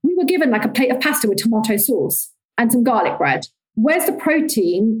 we were given like a plate of pasta with tomato sauce and some garlic bread. Where's the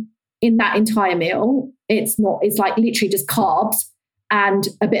protein in that entire meal? It's like literally just carbs and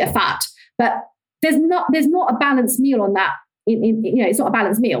a bit of fat. But there's not a balanced meal on that. It's not a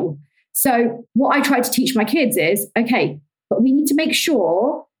balanced meal. So what I try to teach my kids is, okay, but we need to make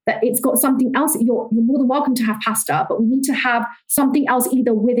sure that it's got something else. You're more than welcome to have pasta, but we need to have something else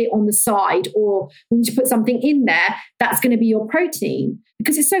either with it on the side, or we need to put something in there that's going to be your protein.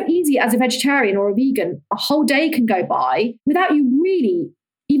 Because it's so easy as a vegetarian or a vegan, a whole day can go by without you really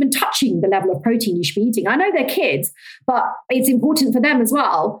even touching the level of protein you should be eating. I know they're kids, but it's important for them as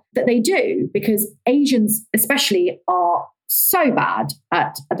well that they do, because Asians especially are so bad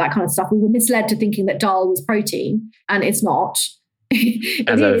at that kind of stuff. We were misled to thinking that dal was protein, and it's not.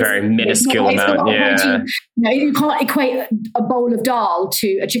 As a very minuscule amount, you can't equate a bowl of dal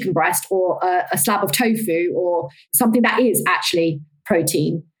to a chicken breast or a slab of tofu or something that is actually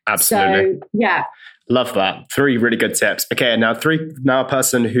protein. Absolutely. So, yeah. Love that. 3 really good tips. Okay, now a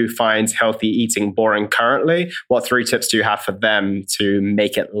person who finds healthy eating boring currently, what 3 tips do you have for them to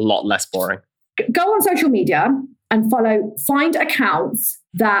make it a lot less boring? Go on social media and find accounts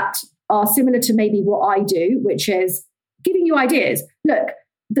that are similar to maybe what I do, which is giving you ideas. Look,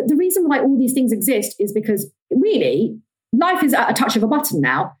 the reason why all these things exist is because really life is at a touch of a button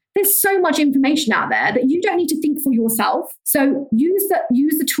now. There's so much information out there that you don't need to think for yourself. So use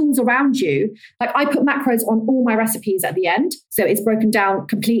the tools around you. Like I put macros on all my recipes at the end. So it's broken down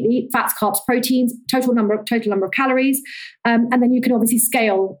completely: fats, carbs, proteins, total number of calories. And then you can obviously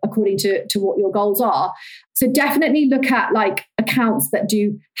scale according to what your goals are. So definitely look at like accounts that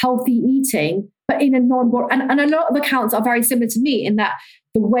do healthy eating, but in a and a lot of accounts are very similar to me in that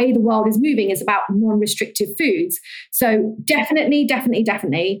the way the world is moving is about non-restrictive foods. So definitely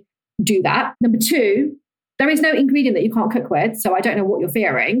do that. Number 2, there is no ingredient that you can't cook with. So I don't know what you're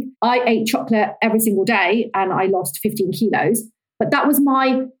fearing. I ate chocolate every single day and I lost 15 kilos. But that was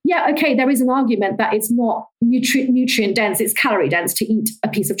there is an argument that it's not nutrient dense, it's calorie dense to eat a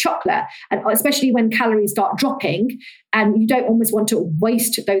piece of chocolate. And especially when calories start dropping and you don't almost want to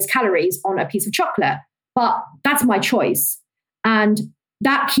waste those calories on a piece of chocolate. But that's my choice. And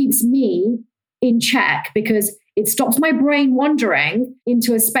that keeps me in check because it stops my brain wandering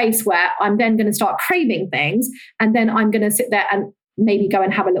into a space where I'm then going to start craving things. And then I'm going to sit there and maybe go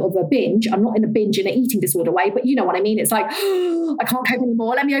and have a little bit of a binge. I'm not in a binge in an eating disorder way, but you know what I mean? It's like, oh, I can't cope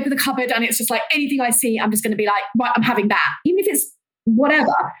anymore. Let me open the cupboard. And it's just like anything I see, I'm just going to be like, right, I'm having that. Even if it's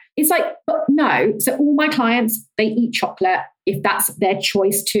whatever. It's like, but no. So all my clients, they eat chocolate if that's their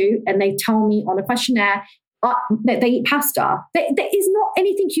choice too. And they tell me on a questionnaire, they eat pasta. There is not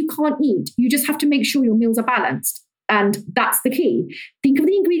anything you can't eat. You just have to make sure your meals are balanced. And that's the key. Think of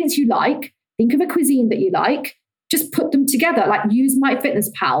the ingredients you like. Think of a cuisine that you like. Just put them together. Like use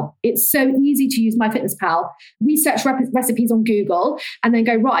MyFitnessPal. It's so easy to use MyFitnessPal. Research recipes on Google and then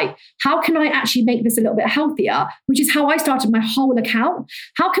go, right, how can I actually make this a little bit healthier? Which is how I started my whole account.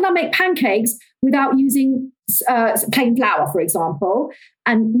 How can I make pancakes without using plain flour, for example?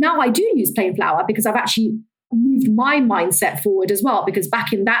 And now I do use plain flour because I've actually moved my mindset forward as well. Because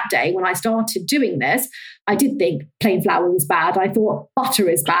back in that day, when I started doing this, I did think plain flour was bad. I thought butter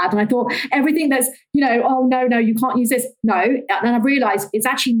is bad. And I thought everything that's, oh, no, you can't use this. No. And I've realized it's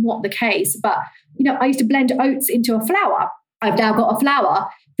actually not the case. But, I used to blend oats into a flour. I've now got a flour.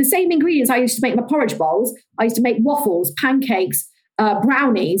 The same ingredients I used to make my porridge bowls. I used to make waffles, pancakes,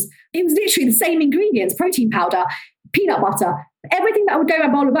 brownies. It was literally the same ingredients: protein powder, peanut butter, everything that would go in a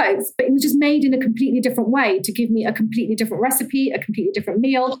bowl of oats, but it was just made in a completely different way to give me a completely different recipe, a completely different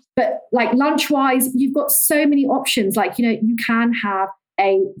meal. But like lunch-wise, you've got so many options. Like, you can have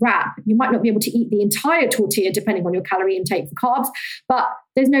a wrap. You might not be able to eat the entire tortilla depending on your calorie intake for carbs, but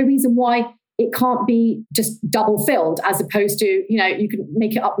there's no reason why it can't be just double filled, as opposed to, you can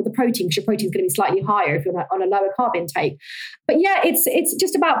make it up with the protein, because your protein is going to be slightly higher if you're on a lower carb intake. But yeah, it's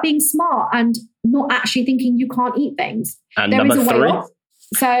just about being smart and not actually thinking you can't eat things. And there number is a way 3? Off.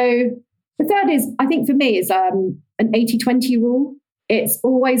 So the third is, I think for me, is an 80-20 rule. It's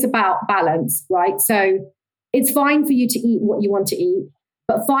always about balance, right? So it's fine for you to eat what you want to eat,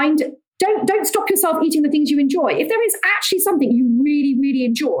 but don't stop yourself eating the things you enjoy. If there is actually something you really, really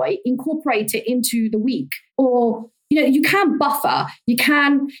enjoy, incorporate it into the week. Or, you can buffer.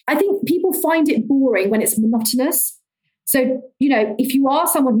 I think people find it boring when it's monotonous. So, if you are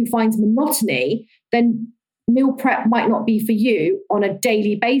someone who finds monotony, then meal prep might not be for you on a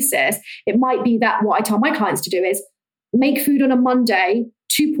daily basis. It might be that what I tell my clients to do is make food on a Monday,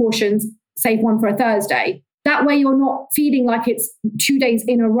 2 portions, save 1 for a Thursday. That way you're not feeling like it's 2 days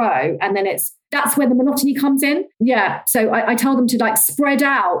in a row, and then that's where the monotony comes in. Yeah. So I tell them to like spread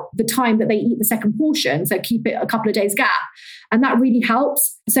out the time that they eat the second portion. So keep it a couple of days gap. And that really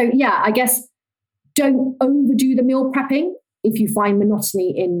helps. So yeah, I guess don't overdo the meal prepping if you find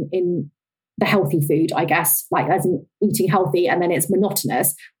monotony in the healthy food, I guess, like as in eating healthy and then it's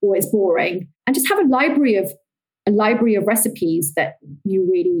monotonous or it's boring. And just have a library of recipes that you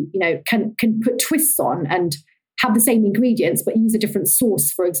really, can put twists on and have the same ingredients, but use a different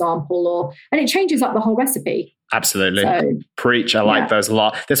sauce, for example, and it changes up the whole recipe. Absolutely. So, preach. I like those a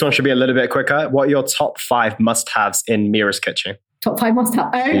lot. This one should be a little bit quicker. What are your top 5 must-haves in Meera's kitchen? Top 5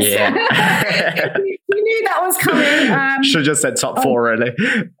 must-haves. Oats. Yeah. You knew that was coming. Should have just said top 4, really.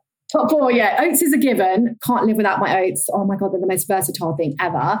 Top 4, yeah. Oats is a given. Can't live without my oats. Oh my God, they're the most versatile thing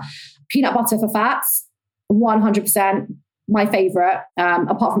ever. Peanut butter for fats. 100% my favorite,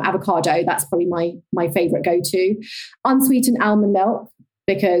 apart from avocado. That's probably my favorite go-to. Unsweetened almond milk,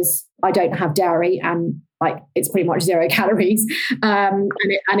 because I don't have dairy and like it's pretty much 0 calories. And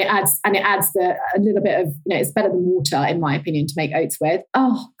it adds a little bit of, it's better than water in my opinion to make oats with.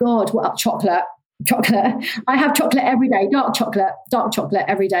 Oh God, what up? Chocolate. I have chocolate every day. Dark chocolate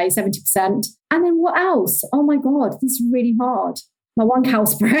every day, 70%. And then what else? Oh my God, this is really hard. My 1 cow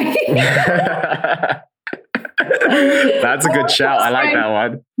spray. That's a good shout. I like that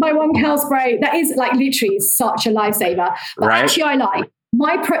one. My 1 cow spray. That is like literally such a lifesaver. But right. Actually, I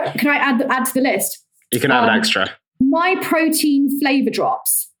like can I add to the list? You can add an extra. My protein flavor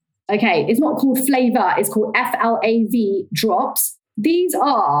drops. Okay, it's not called flavor. It's called FLAV drops. These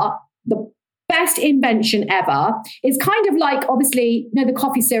are the best invention ever. It's kind of like, obviously, the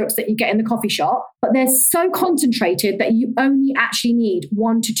coffee syrups that you get in the coffee shop, but they're so concentrated that you only actually need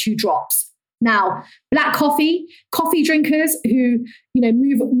 1 to 2 drops. Now, black coffee drinkers who,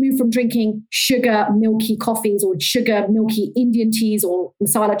 move from drinking sugar milky coffees or sugar milky Indian teas or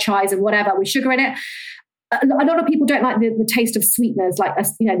masala chais and whatever with sugar in it. A lot of people don't like the taste of sweeteners, like,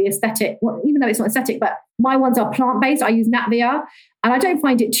 the aesthetic, well, even though it's not aesthetic, but my ones are plant-based. I use Natvia and I don't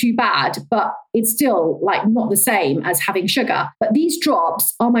find it too bad, but it's still like not the same as having sugar. But these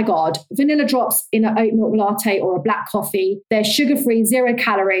drops, oh my God, vanilla drops in an oat milk latte or a black coffee. They're sugar-free, 0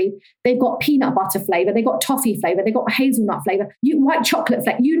 calorie. They've got peanut butter flavor. They've got toffee flavor. They've got hazelnut flavor, white chocolate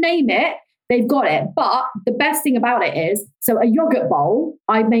flavor, you name it. They've got it. But the best thing about it is, so a yogurt bowl,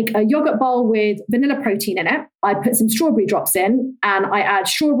 I make a yogurt bowl with vanilla protein in it. I put some strawberry drops in and I add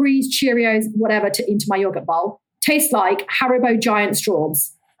strawberries, Cheerios, whatever into my yogurt bowl. Tastes like Haribo giant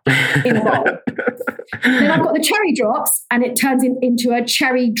straws in a bowl. Then I've got the cherry drops and it turns into a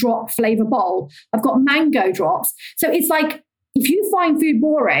cherry drop flavor bowl. I've got mango drops. So it's like, if you find food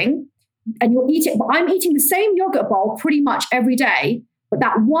boring and you'll eat it, but I'm eating the same yogurt bowl pretty much every day, but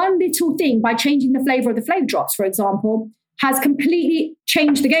that one little thing, by changing the flavor of the flavor drops, for example, has completely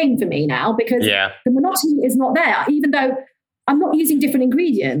changed the game for me now, because the monotony is not there, even though I'm not using different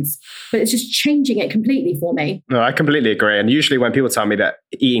ingredients, but it's just changing it completely for me. No, I completely agree. And usually when people tell me that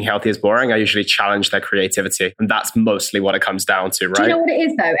eating healthy is boring, I usually challenge their creativity. And that's mostly what it comes down to, right? Do you know what it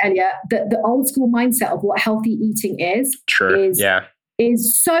is though, Elliot? The old school mindset of what healthy eating is. True.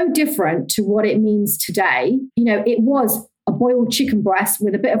 Is so different to what it means today. It was a boiled chicken breast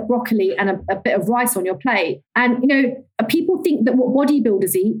with a bit of broccoli and a bit of rice on your plate. And, people think that what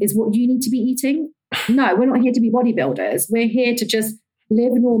bodybuilders eat is what you need to be eating. No, we're not here to be bodybuilders. We're here to just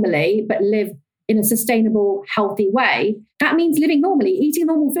live normally, but live in a sustainable, healthy way. That means living normally, eating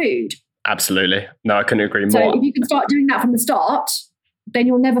normal food. Absolutely. No, I couldn't agree more. So if you can start doing that from the start, then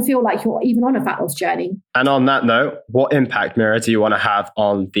you'll never feel like you're even on a fat loss journey. And on that note, what impact, Meera, do you want to have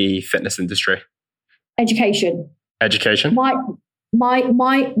on the fitness industry? Education. Education? When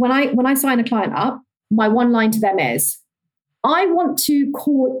I sign a client up, my one line to them is, I want to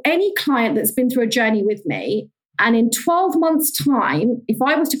call any client that's been through a journey with me, and in 12 months' time, if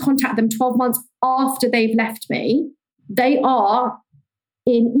I was to contact them 12 months after they've left me, they are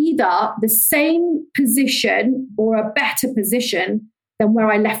in either the same position or a better position than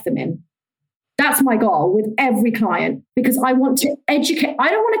where I left them in. That's my goal with every client, because I want to educate. I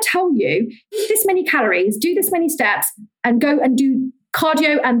don't want to tell you, eat this many calories, do this many steps, and go and do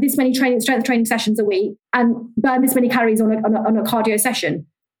cardio and this many strength training sessions a week and burn this many calories on a cardio session.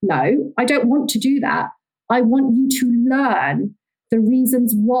 No, I don't want to do that. I want you to learn the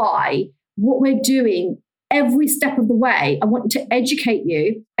reasons why, what we're doing every step of the way. I want to educate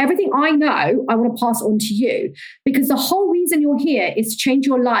you. Everything I know, I want to pass on to you, because the whole reason you're here is to change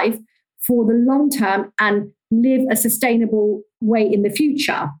your life for the long term and live a sustainable way in the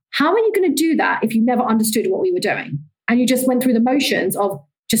future. How are you going to do that if you never understood what we were doing and you just went through the motions of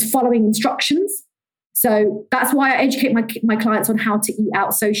just following instructions? So that's why I educate my clients on how to eat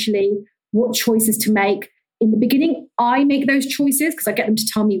out socially, what choices to make. In the beginning, I make those choices because I get them to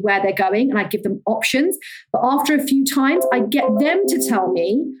tell me where they're going and I give them options. But after a few times, I get them to tell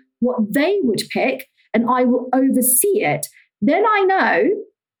me what they would pick and I will oversee it. Then I know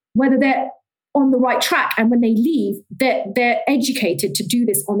whether they're on the right track. And when they leave, they're educated to do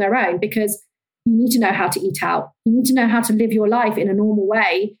this on their own, because you need to know how to eat out. You need to know how to live your life in a normal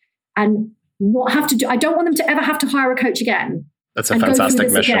way and not have to do. I don't want them to ever have to hire a coach again. That's a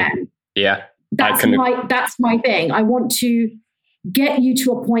fantastic mission. Again. Yeah. That's my thing. I want to get you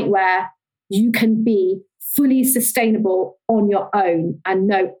to a point where you can be fully sustainable on your own and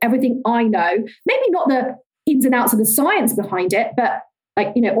know everything I know. Maybe not the ins and outs of the science behind it, but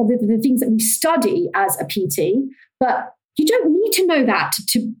or the things that we study as a PT. But you don't need to know that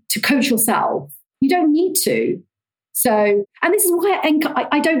to coach yourself. You don't need to. So, and this is why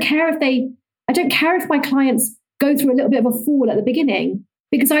I don't care if my clients go through a little bit of a fall at the beginning,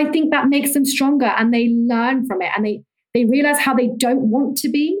 because I think that makes them stronger and they learn from it and they realize how they don't want to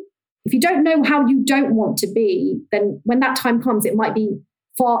be. If you don't know how you don't want to be, then when that time comes, it might be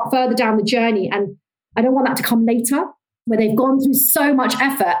far further down the journey. And I don't want that to come later, where they've gone through so much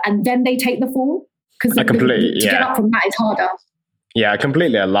effort and then they take the fall. Because to get up from that is harder. Yeah, I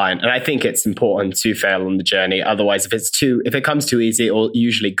completely align. And I think it's important to fail on the journey. Otherwise, if it comes too easy, it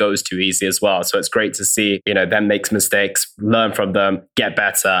usually goes too easy as well. So it's great to see, them make mistakes, learn from them, get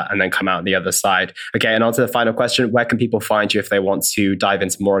better, and then come out the other side. Okay, and on to the final question. Where can people find you if they want to dive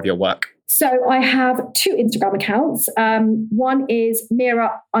into more of your work? So I have 2 Instagram accounts. One is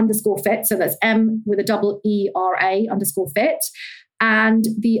Meera_fit. So that's M with a double ERA _fit. And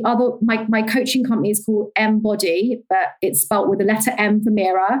the other, my coaching company is called M Body, but it's spelled with the letter M for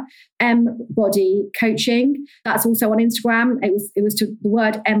Meera, M Body Coaching. That's also on Instagram. It was to the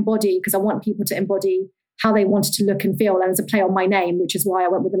word embody because I want people to embody how they wanted to look and feel. And it's a play on my name, which is why I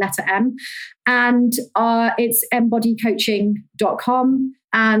went with the letter M. And it's mbodycoaching.com.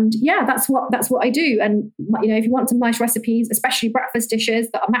 And yeah, that's what I do. And if you want some nice recipes, especially breakfast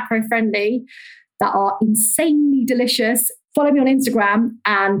dishes that are macro friendly, that are insanely delicious, follow me on Instagram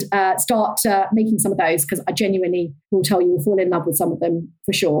and start making some of those, because I genuinely will tell you, will fall in love with some of them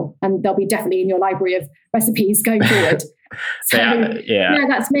for sure. And they'll be definitely in your library of recipes going forward. So yeah,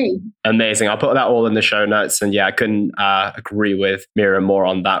 that's me. Amazing. I'll put that all in the show notes. And yeah, I couldn't agree with Meera more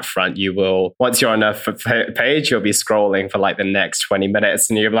on that front. You will, once you're on a page, you'll be scrolling for like the next 20 minutes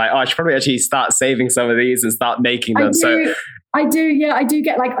and you'll be like, I should probably actually start saving some of these and start making them. I do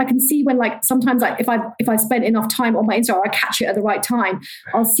get I can see when sometimes if I've spent enough time on my Instagram, I catch it at the right time.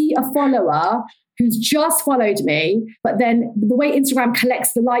 I'll see a follower who's just followed me, but then the way Instagram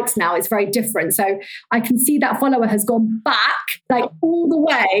collects the likes now is very different. So I can see that follower has gone back all the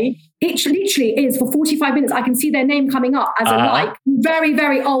way. It literally is for 45 minutes. I can see their name coming up as a like. Very,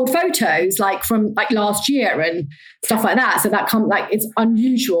 very old photos, from last year and stuff like that. So that it's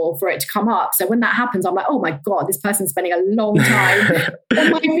unusual for it to come up. So when that happens, I'm like, oh my God, this person's spending a long time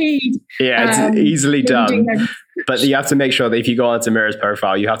on my feed. Yeah, it's easily done. But you have to make sure that if you go onto Meera's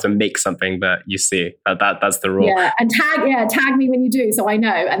profile, you have to make something that you see. That's the rule. Yeah, and tag me when you do, so I know,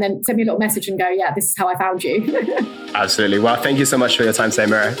 and then send me a little message and go, yeah, this is how I found you. Absolutely. Well, thank you so much for your time today,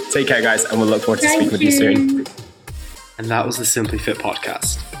 Meera. Take care, guys, and we'll look forward to speaking with you soon. And that was the Simply Fit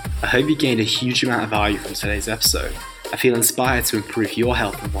podcast. I hope you gained a huge amount of value from today's episode. I feel inspired to improve your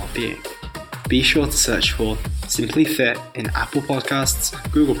health and well-being. Be sure to search for Simply Fit in Apple Podcasts,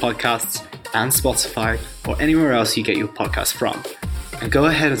 Google Podcasts, and Spotify, or anywhere else you get your podcast from. And go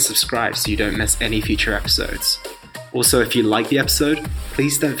ahead and subscribe so you don't miss any future episodes. Also, if you like the episode,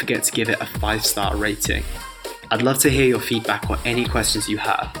 please don't forget to give it a 5-star rating. I'd love to hear your feedback or any questions you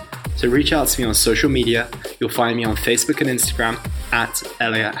have. So reach out to me on social media. You'll find me on Facebook and Instagram at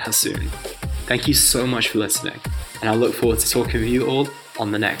Elliot Hassoun. Thank you so much for listening, and I look forward to talking with you all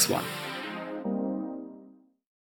on the next one.